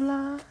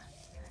spatula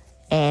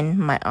and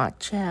my art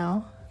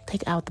gel.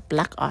 Take out the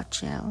black art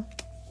gel.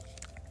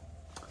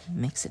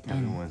 Mix it in.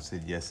 Everyone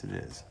said yes, it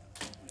is.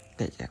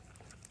 Good, yeah.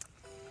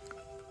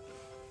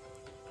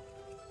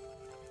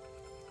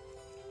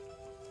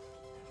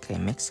 Okay,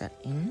 mix that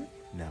in.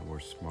 Now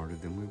we're smarter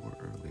than we were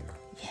earlier.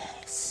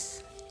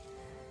 Yes.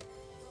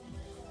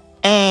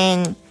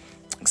 And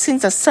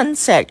since the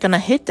sunset gonna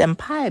hit the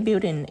Empire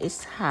Building,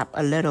 it's have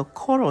a little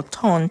coral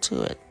tone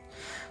to it.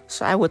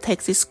 So I will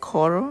take this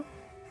coral.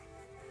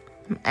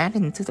 I'm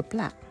adding to the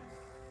black.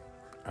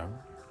 Oh.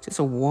 Just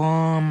a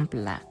warm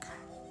black.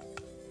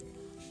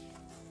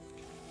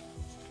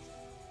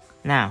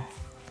 Now,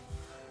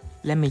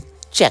 let me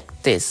check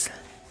this.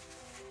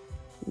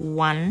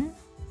 1,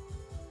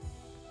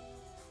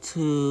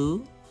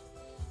 2,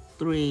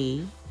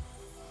 3,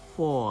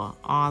 4,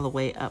 all the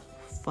way up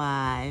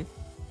 5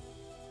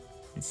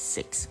 and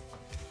 6.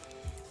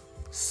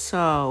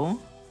 So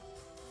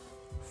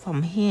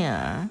from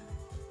here,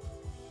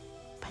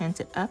 paint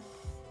it up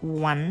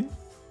 1,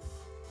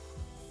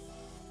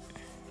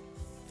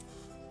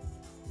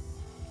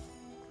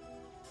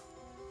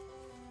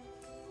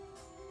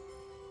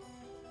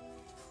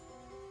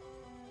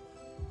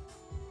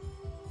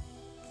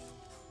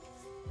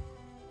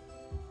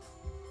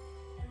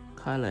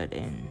 color it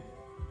in.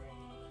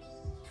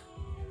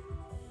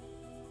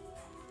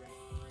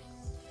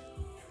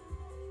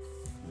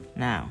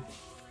 Now,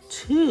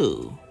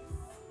 2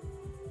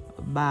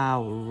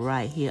 about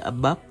right here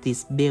above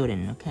this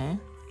building, okay?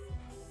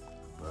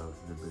 Above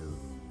the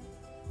building.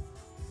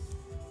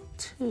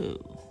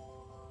 2.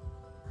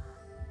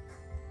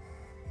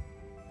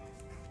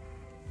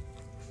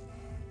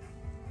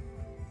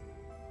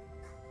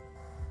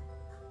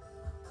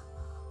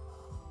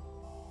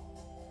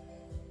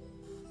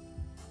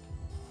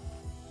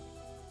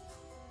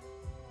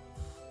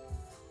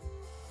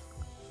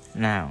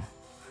 Now,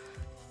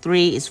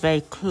 3 is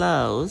very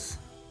close.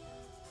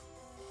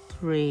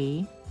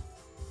 3.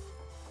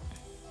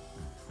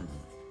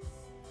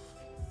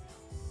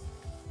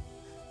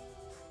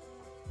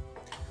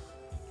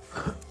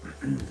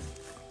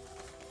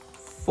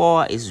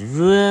 4 is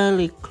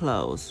really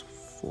close.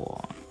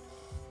 4.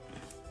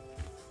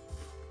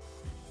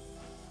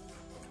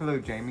 Hello,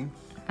 Jamie.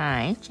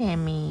 Hi,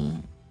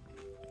 Jamie.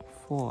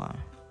 4.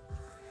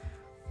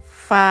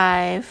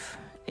 5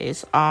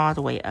 is all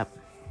the way up.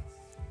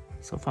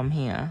 So from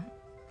here,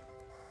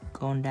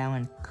 going down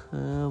and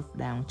curve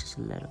down just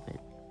a little bit.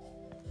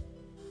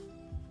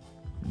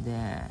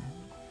 There.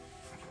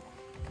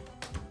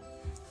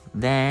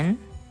 Then,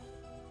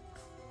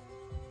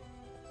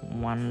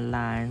 one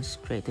line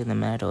straight in the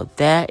middle.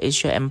 There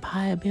is your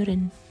Empire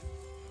Building.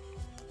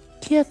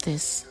 Hear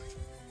this.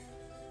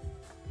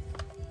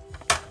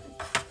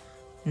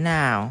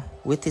 Now,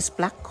 with this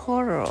black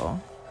coral,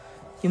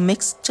 you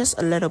mix just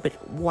a little bit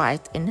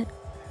white in it.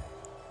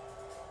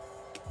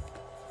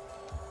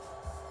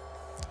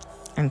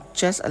 And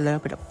just a little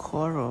bit of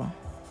coral.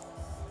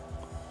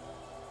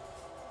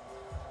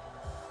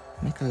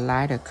 Make a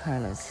lighter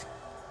colors.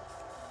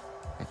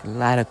 Like a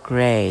lighter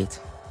gray.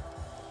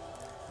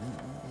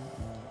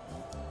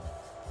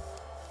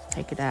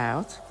 Take it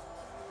out.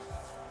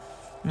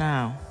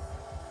 Now,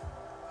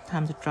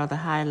 time to draw the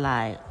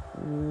highlight.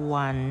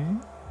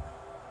 1,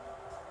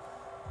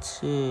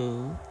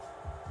 2,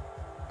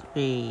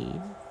 3,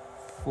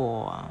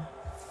 4,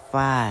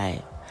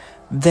 5.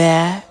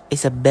 There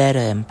is a better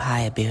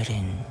Empire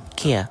Building.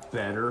 Here.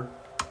 Better?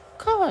 Of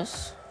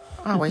course.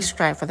 Always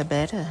strive for the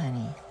better,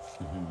 honey.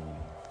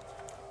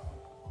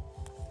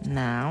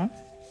 Now,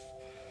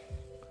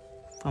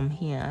 from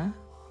here,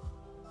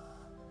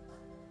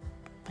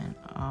 and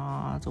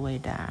all the way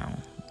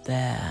down.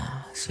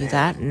 There. See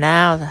that?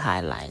 Now the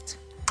highlight.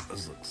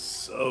 Those look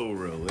so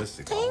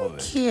realistic. All of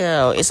it. Thank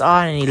you. It's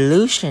all an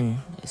illusion.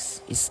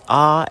 It's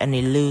all an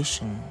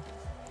illusion.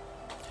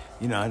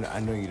 You know, I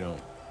know you don't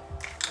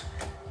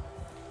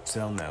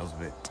sell nails,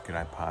 but could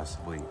I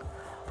possibly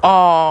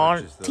Oh,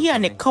 purchase those Tia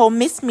from you? Nicole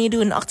missed me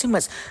doing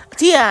Optimus.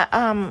 Tia,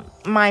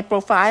 my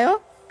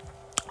profile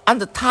on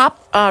the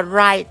top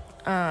right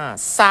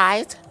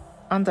side,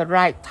 on the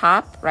right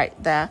top right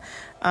there,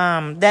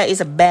 there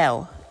is a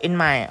bell. in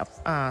my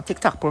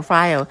TikTok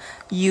profile,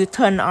 you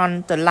turn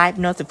on the live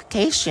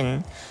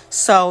notification.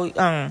 So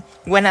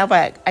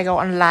whenever I go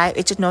on live,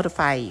 it should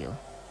notify you.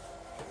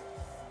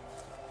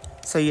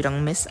 So you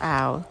don't miss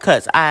out.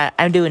 Because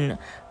I'm doing,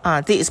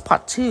 this is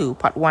part 2.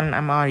 Part 1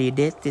 I'm already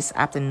did this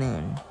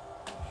afternoon.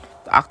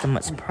 The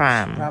Optimus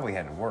Prime. She probably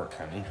had to work,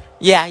 honey.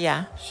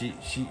 Yeah.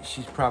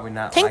 She's probably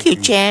not Thank like you,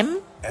 these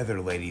Jem.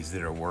 other ladies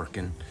that are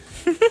working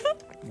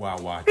while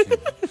watching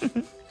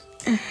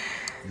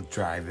and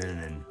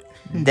driving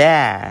and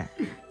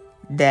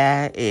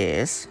There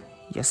is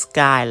your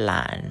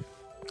skyline.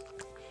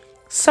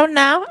 So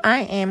now I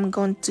am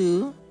going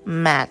to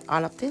mat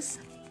all of this.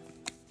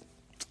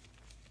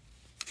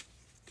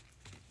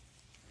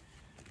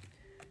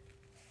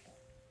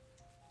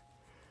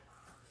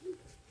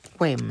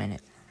 Wait a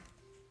minute.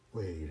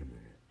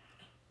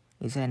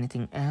 Is there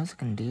anything else I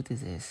can do to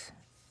this?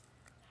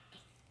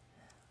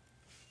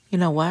 You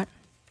know what?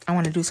 I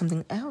want to do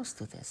something else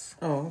to this.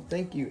 Oh,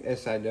 thank you,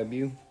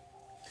 SIW.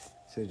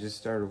 So just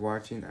started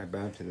watching. I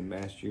bow to the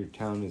master. Your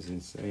town is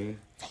insane.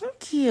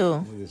 Thank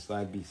you. Will this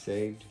live be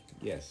saved?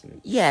 Yes.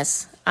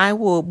 Yes, I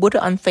will put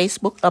it on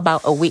Facebook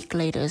about a week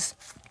later.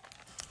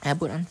 I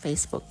put it on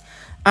Facebook.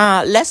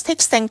 Let's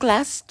take stained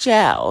glass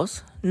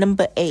gels,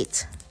 number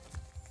 8.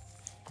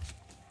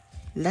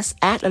 Let's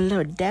add a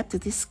little depth to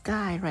this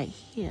guy right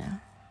here.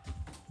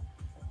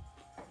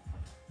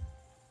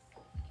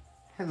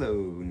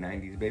 Hello,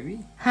 90s baby.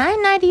 Hi,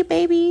 90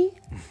 baby.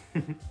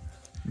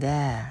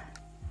 There.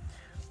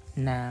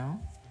 Now,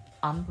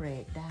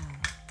 ombre it down.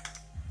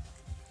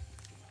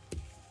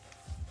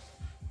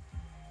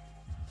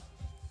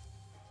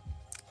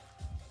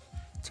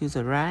 To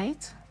the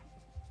right.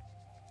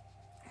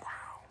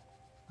 Wow.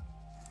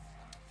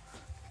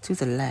 To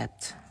the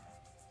left.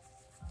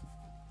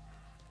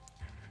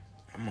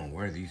 I'm gonna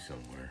wear these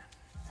somewhere.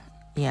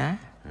 Yeah.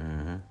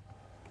 Mm-hmm.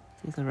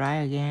 To the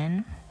right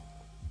again.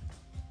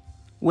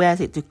 Where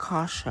is it to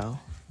car show?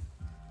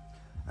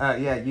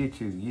 Yeah,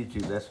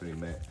 YouTube, that's what he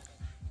meant.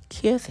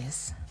 Cure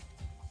this.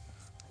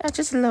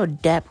 Just a little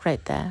depth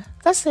right there.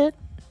 That's it.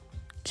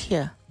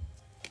 Cure.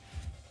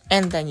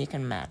 And then you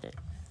can mat it.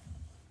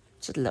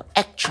 Just a little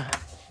extra.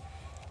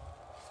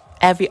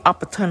 Every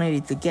opportunity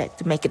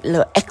to make it a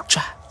little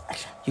extra,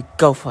 you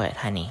go for it,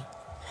 honey.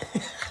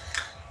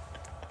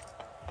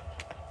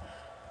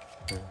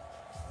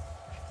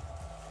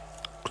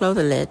 Close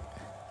the lid.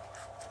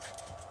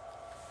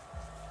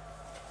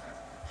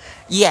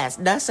 Yes,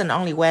 doesn't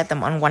only wear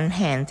them on one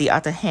hand. The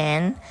other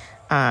hand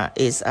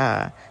is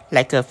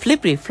like a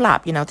flippy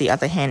flop. You know, the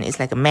other hand is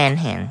like a man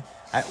hand.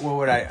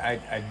 What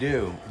I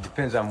do, it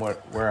depends on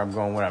where I'm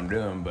going, what I'm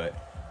doing, but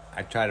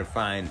I try to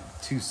find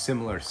 2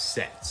 similar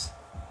sets,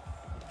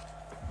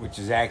 which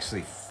is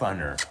actually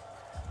funner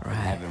than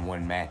having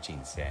one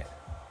matching set.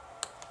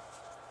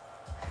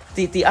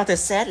 The other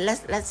set,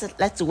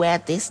 let's wear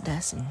this,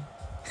 doesn't?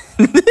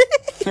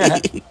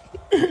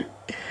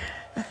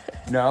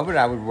 No, but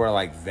I would wear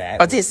like that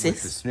Oh, with this the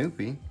is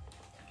Snoopy.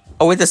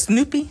 Oh, with the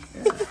Snoopy?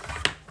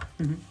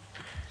 Yeah.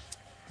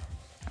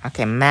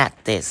 Okay, mat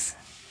this.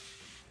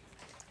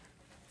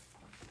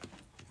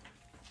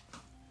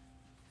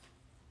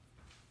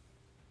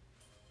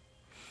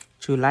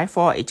 July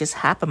 4th, it just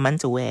half a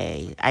month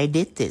away. I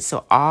did this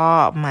so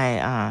all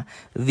my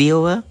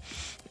viewer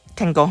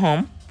can go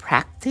home,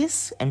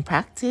 practice, and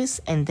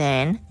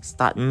then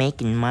start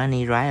making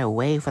money right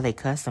away for their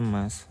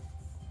customers.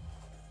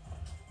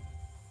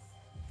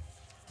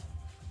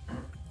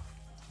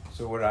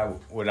 So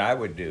what I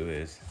would do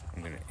is,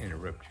 I'm going to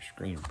interrupt your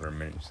screen for a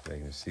minute so they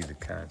can see the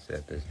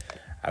concept. Is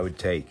I would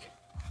take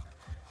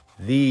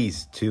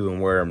these 2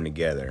 and wear them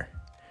together,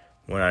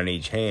 one on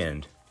each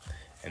hand,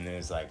 and then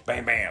it's like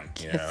bam, bam,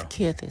 you know. Let's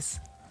cure this.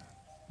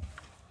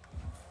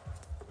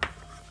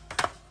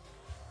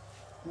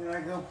 Then I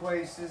go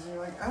places and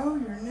you're like, oh,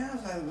 your nails.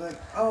 I'm like,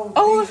 oh,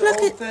 these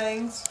look old at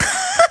things.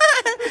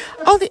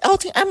 the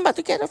old thing. I'm about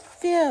to get a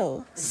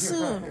feel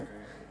soon.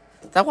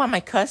 That's what my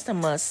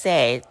customers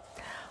say.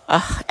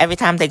 Every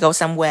time they go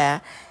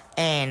somewhere,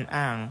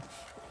 and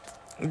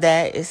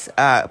there is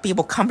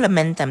people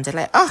compliment them. They're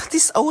like, "Oh,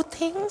 these old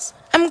things.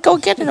 I'm go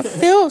getting a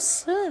feel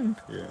soon."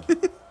 Yeah.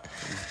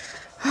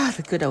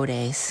 The good old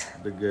days.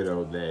 The good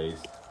old days.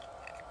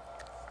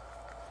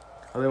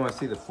 Oh, they want to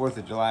see the 4th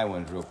of July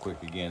ones real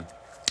quick again.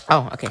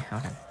 Oh, okay,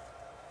 hold on.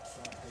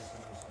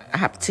 I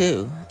have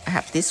 2. I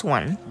have this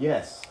one.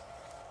 Yes.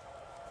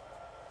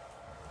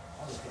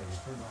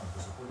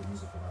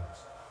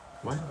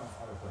 What?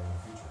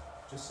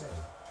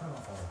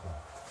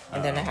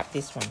 And then I have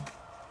this one.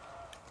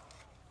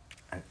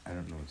 I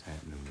don't know what's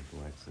happening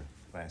with Alexa.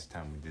 Last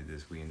time we did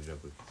this, we ended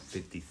up with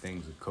 50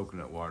 things of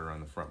coconut water on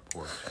the front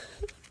porch.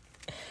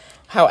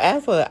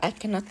 However, I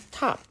cannot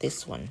top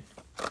this one.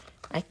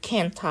 I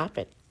can't top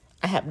it.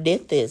 I have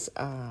did this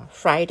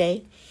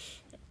Friday.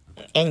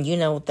 And you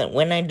know that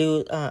when I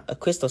do a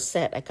crystal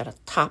set, I gotta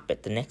top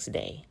it the next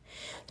day.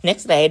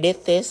 Next day I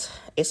did this.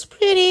 It's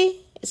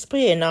pretty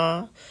and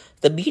all.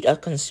 The beads are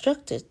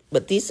constructed,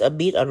 but these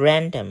beads are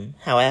random.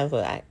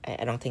 However,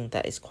 I don't think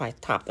that is quite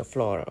top the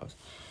florals.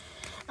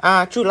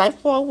 July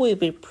 4 will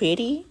be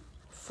pretty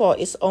for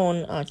its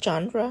own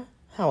genre.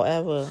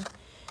 However,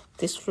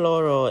 this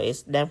floral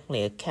is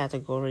definitely a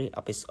category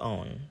of its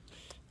own.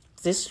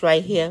 This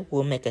right here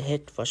will make a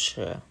hit for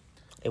sure.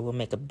 It will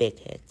make a big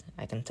hit.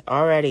 I can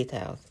already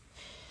tell.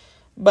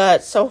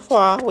 But so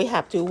far, we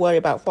have to worry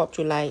about 4th of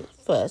July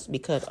first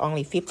because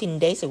only 15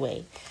 days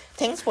away.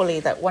 Thankfully,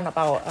 that one of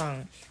our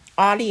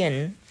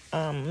audience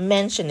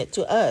mentioned it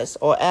to us,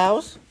 or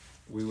else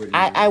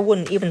I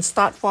wouldn't even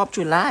start 4th of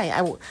July.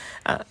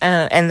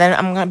 And then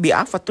I'm going to be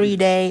off for 3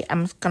 days.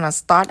 I'm going to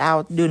start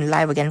out doing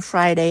live again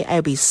Friday.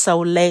 I'll be so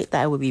late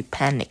that I will be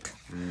panicked.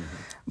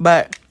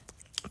 But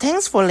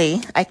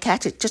thankfully, I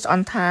catch it just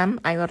on time.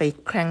 I already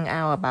crank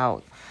out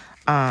about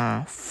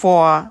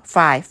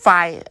five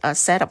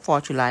set up for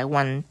July.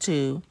 1,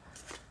 2,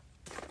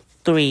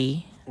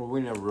 3. Well,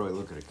 we never really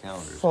look at a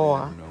calendar. 4.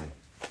 So we never know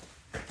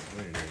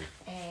when it is.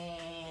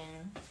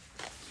 And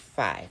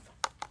 5.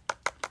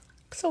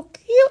 So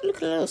cute. Look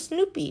at little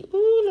Snoopy.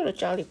 Ooh, little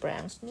Charlie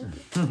Brown Snoopy.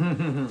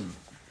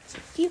 So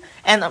cute.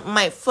 And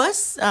my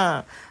first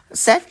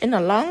set in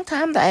a long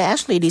time that I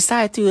actually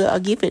decided to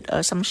give it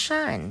some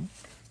shine.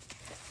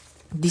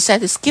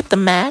 Decided to skip the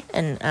matte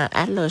and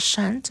add a little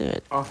shine to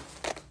it. Oh,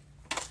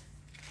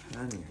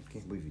 honey, I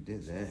can't believe you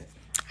did that.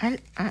 I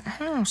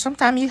don't know.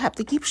 Sometimes you have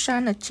to give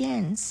shine a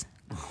chance.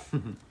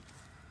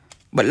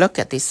 But look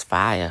at this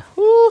fire.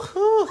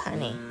 Woo-hoo,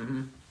 honey.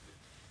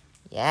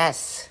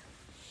 Yes.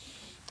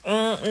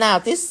 Now,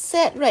 this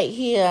set right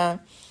here,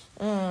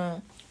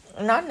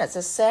 not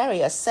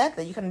necessarily a set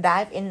that you can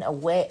dive in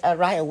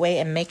right away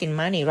and making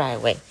money right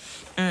away.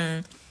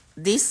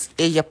 This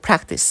is your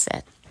practice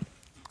set.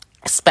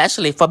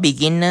 Especially for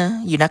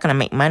beginner, you're not going to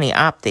make money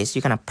off this.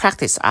 You're going to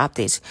practice off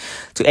this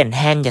to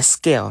enhance your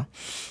skill.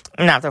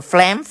 Now, the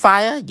flame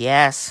fire,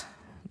 yes,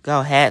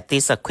 go ahead.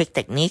 This is a quick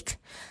technique.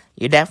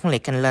 You definitely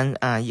can learn,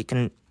 you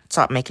can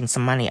start making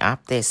some money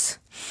off this.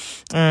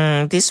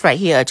 This right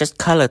here, just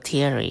color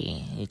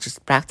theory. You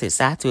just practice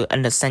that to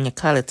understand your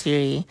color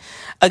theory.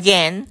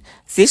 Again,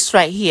 this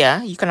right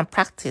here, you're going to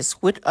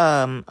practice with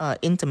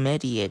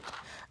intermediate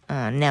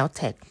nail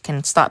tech.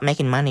 Can start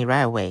making money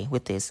right away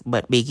with this.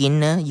 But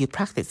beginner, you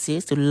practice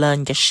this to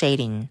learn your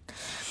shading.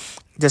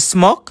 The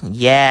smoke,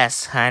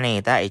 yes, honey,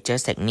 that is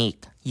just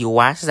technique. You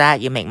watch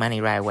that, you make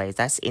money right away.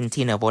 That's in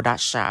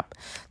tinovo.shop,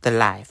 the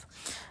live.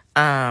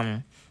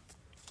 And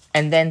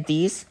then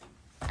these,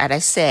 as I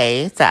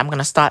say, that I'm going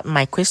to start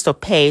my crystal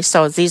page.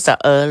 So these are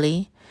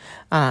early.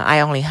 I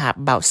only have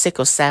about 6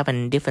 or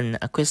 7 different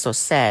crystal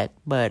sets,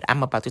 but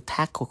I'm about to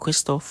tackle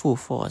crystal full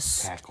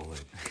force. Tackle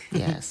it.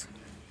 Yes.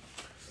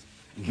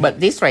 But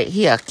this right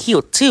here,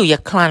 cute too. Your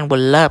client will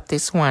love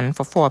this one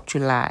for 4th of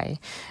July.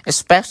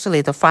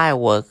 Especially the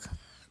firework.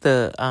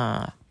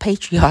 The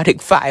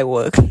patriotic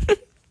firework.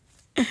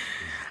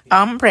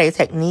 Ombre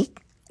technique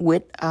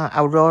with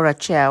Aurora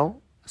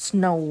Gel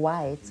Snow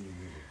White.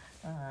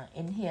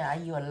 In here, I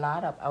use a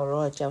lot of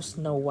Aurora Gel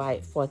Snow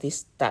White for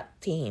that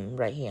theme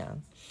right here.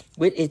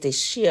 With it is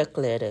sheer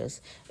glitters.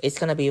 It's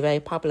going to be very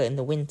popular in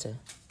the winter.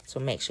 So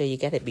make sure you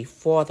get it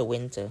before the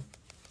winter.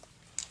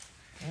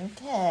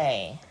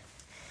 Okay.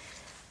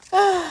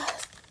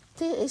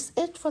 This is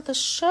it for the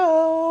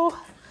show.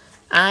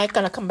 I'm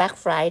going to come back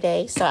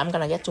Friday. So I'm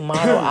going to get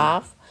tomorrow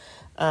off.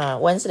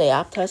 Wednesday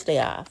off. Thursday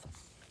off.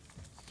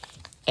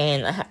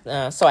 And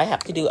I have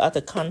to do other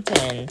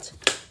content.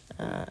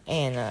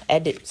 And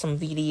edit some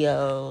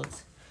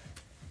videos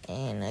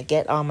and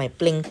get all my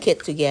bling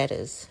kit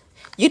together.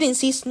 You didn't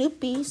see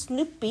Snoopy.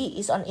 Snoopy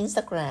is on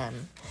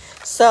Instagram.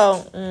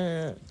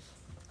 So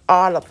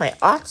all of my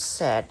art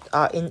set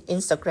are in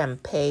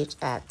Instagram page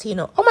at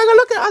Tino. Oh my God,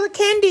 look at all the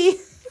candy.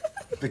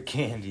 The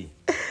candy.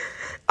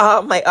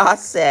 All my art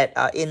set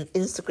are in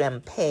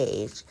Instagram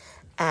page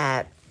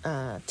at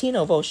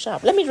Tinovo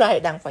Shop. Let me write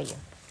it down for you.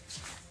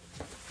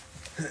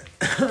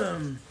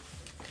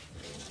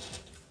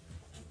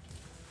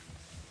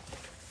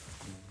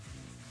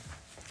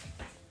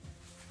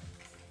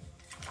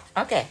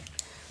 Okay,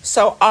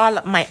 so all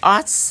of my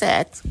art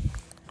set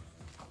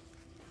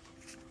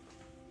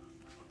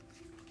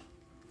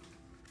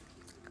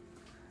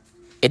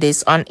it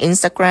is on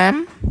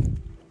Instagram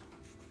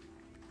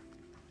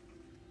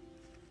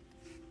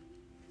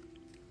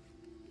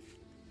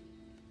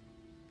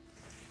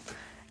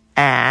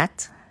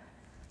at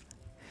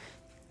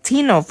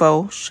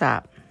Tinovo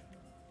Shop.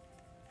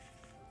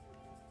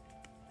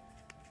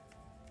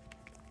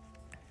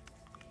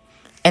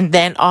 And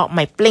then all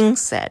my bling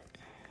set.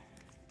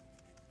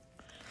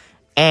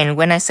 And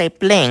when I say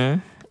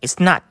bling, it's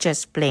not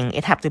just bling.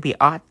 It have to be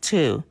art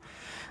too.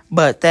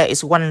 But there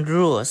is one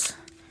rule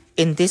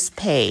in this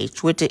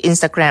page with the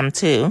Instagram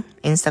too.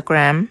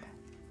 Instagram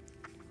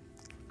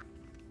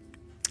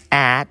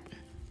at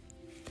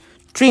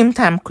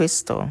Dreamtime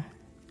Crystal.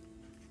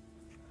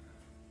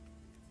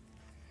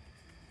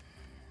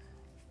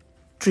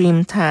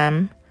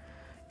 Dreamtime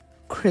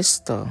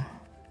Crystal.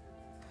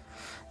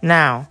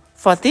 Now,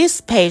 for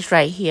this page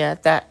right here,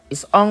 that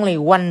is only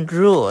one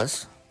rule.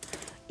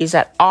 Is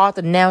that all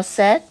the nail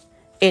set,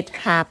 it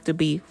have to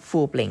be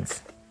full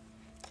blings.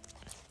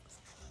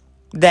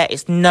 There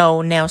is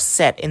no nail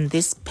set in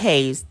this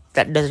page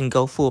that doesn't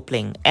go full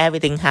bling.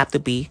 Everything have to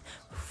be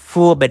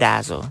full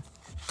bedazzle,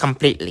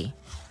 completely.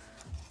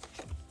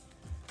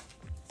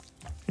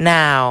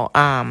 Now,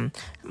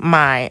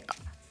 my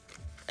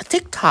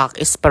TikTok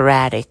is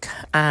sporadic.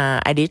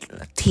 I did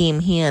team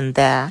here and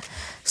there.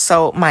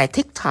 So my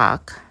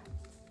TikTok,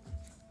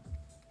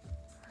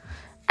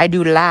 I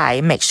do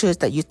live. Make sure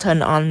that you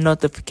turn on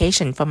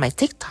notification for my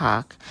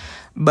TikTok.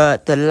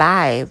 But the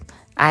live,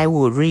 I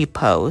will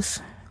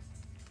repost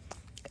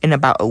in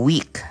about a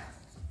week.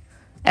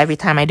 Every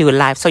time I do a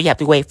live, so you have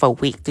to wait for a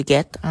week to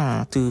get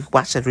to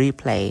watch the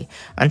replay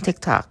on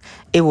TikTok.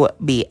 It will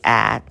be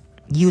at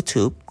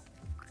YouTube.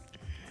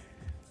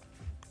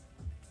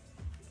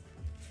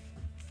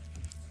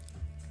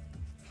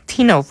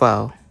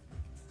 Tinovo.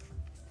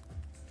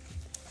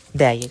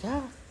 There you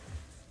go.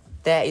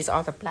 There is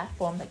all the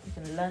platform that you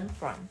can learn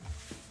from.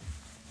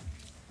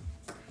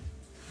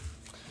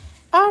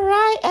 All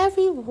right,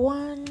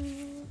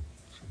 everyone.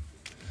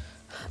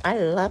 I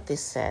love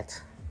this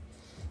set.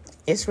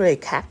 It really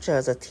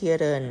captures the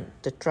theater and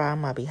the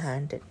drama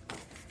behind it.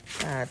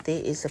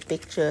 This is a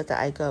picture that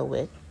I go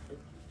with.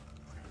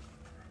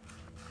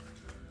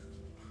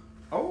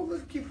 Oh,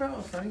 look at your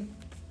paws, honey.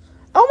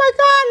 Oh my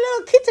God,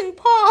 little kitten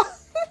paw.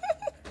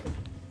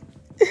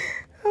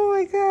 Oh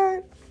my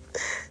God.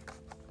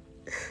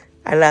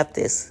 I love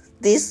this.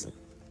 This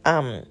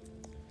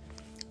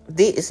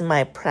is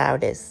my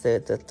proudest.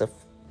 The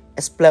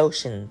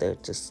explosion, the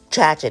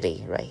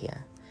tragedy right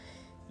here.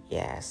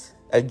 Yes.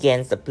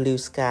 Against the blue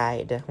sky,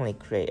 it definitely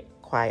create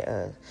quite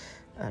a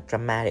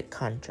dramatic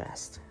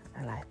contrast.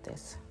 I like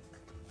this.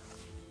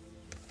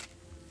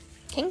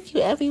 Thank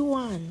you,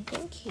 everyone.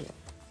 Thank you.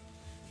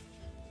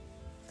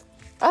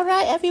 All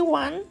right,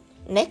 everyone.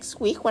 Next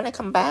week when I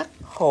come back,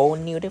 whole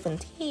new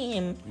different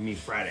theme. Me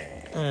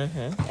Friday.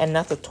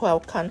 Another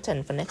 12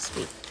 content for next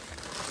week.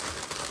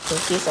 So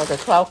these are the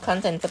 12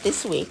 content for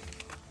this week.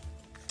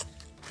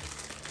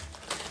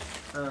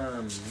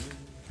 The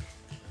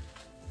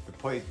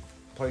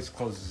place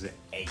closes at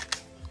 8.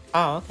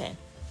 Oh, okay.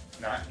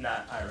 Not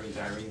Irene's.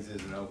 Irene's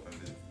isn't open.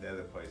 The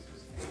other place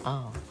is 8.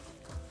 Oh.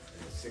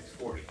 It's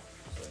 6:40. So,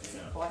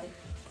 you know. 40?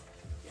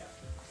 Yeah.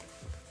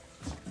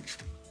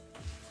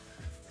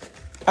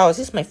 Oh, this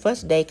is my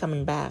first day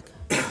coming back.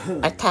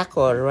 I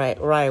tackled right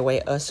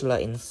away Ursula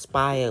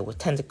inspired with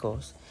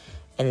tentacles.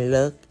 And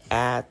look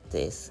at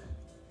this.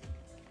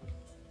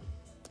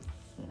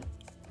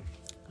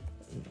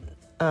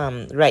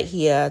 Right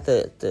here,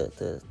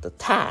 the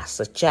task,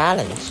 the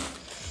challenge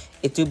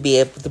is to be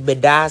able to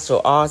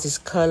bedazzle all this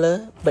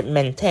color, but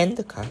maintain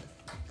the color.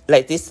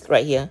 Like this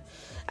right here.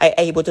 I'm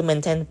able to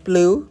maintain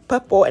blue,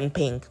 purple, and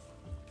pink.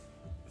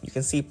 You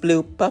can see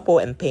blue, purple,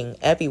 and pink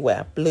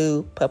everywhere.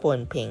 Blue, purple,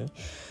 and pink.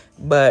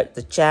 But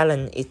the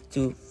challenge is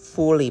to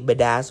fully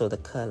bedazzle the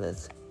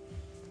colors.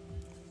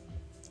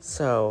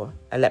 So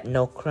I left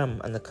no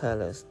crumb on the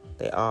colors.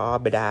 They are all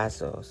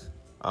bedazzles,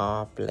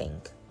 all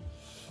blink.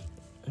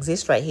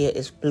 This right here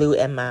is Blue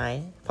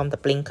MI from the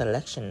Blink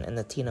collection in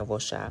the Tinovo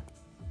shop.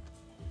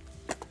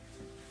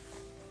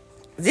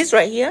 This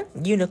right here,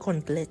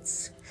 Unicorn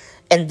Glitz.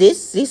 And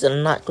these are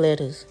not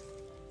glitters.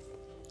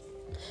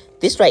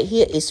 This right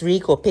here is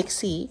Regal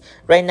Pixie.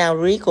 Right now,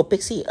 Regal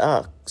Pixie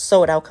are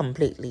sold out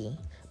completely.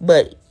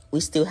 But we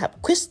still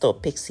have Crystal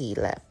Pixie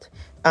left.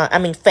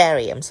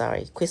 Fairy, I'm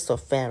sorry. Crystal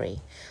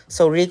Fairy.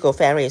 So Regal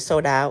Fairy is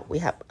sold out. We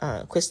have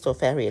Crystal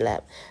Fairy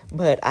left.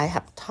 But I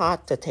have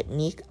taught the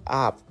technique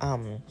of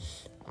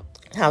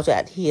how to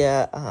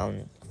adhere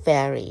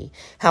Fairy.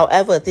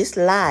 However, this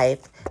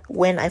live,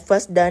 when I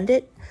first done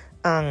it,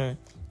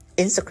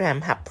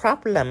 Instagram have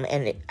problem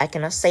and I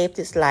cannot save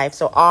this live.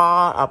 So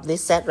all of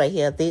this set right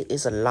here, this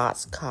is a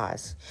lost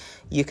cause.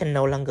 You can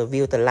no longer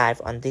view the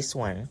live on this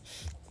one.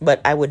 But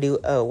I will do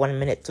a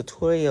 1-minute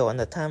tutorial on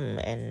the thumb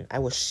and I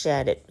will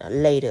share it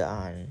later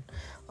on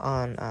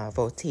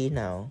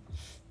Votino.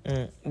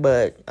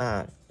 But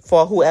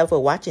for whoever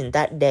watching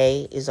that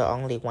day is the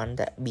only one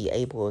that be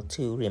able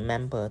to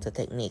remember the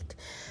technique.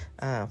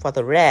 For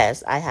the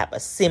rest, I have a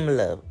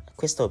similar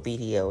crystal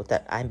video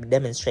that I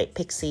demonstrate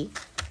Pixie.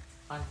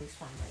 On this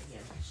one right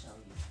here, I'll show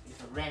you.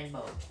 It's a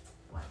rainbow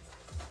one.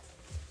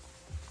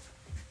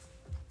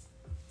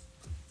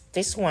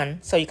 This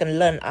one, so you can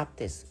learn up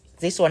this.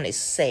 This one is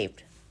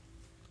saved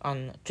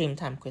on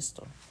Dreamtime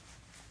Crystal.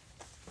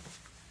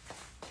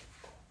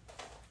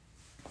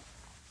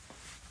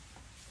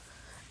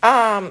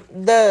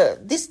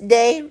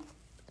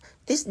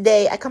 This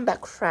day I come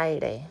back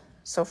Friday.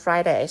 So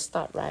Friday I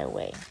start right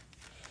away.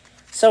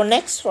 So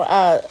next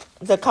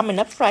the coming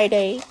up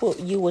Friday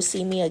you will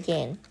see me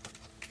again.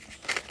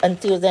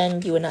 Until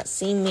then you will not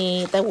see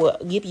me. That will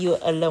give you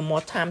a little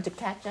more time to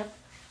catch up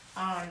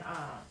on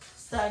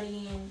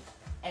studying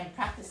and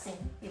practicing.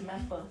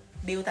 Remember,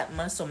 build that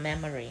muscle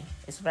memory.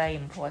 It's very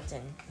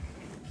important.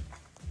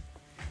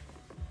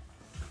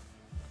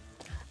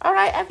 All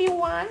right,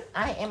 everyone.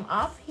 I am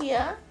off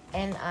here,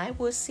 and I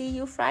will see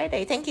you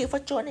Friday. Thank you for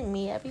joining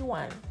me,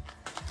 everyone.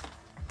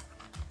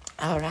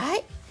 All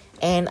right.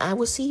 And I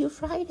will see you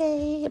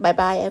Friday. Bye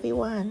bye,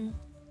 everyone.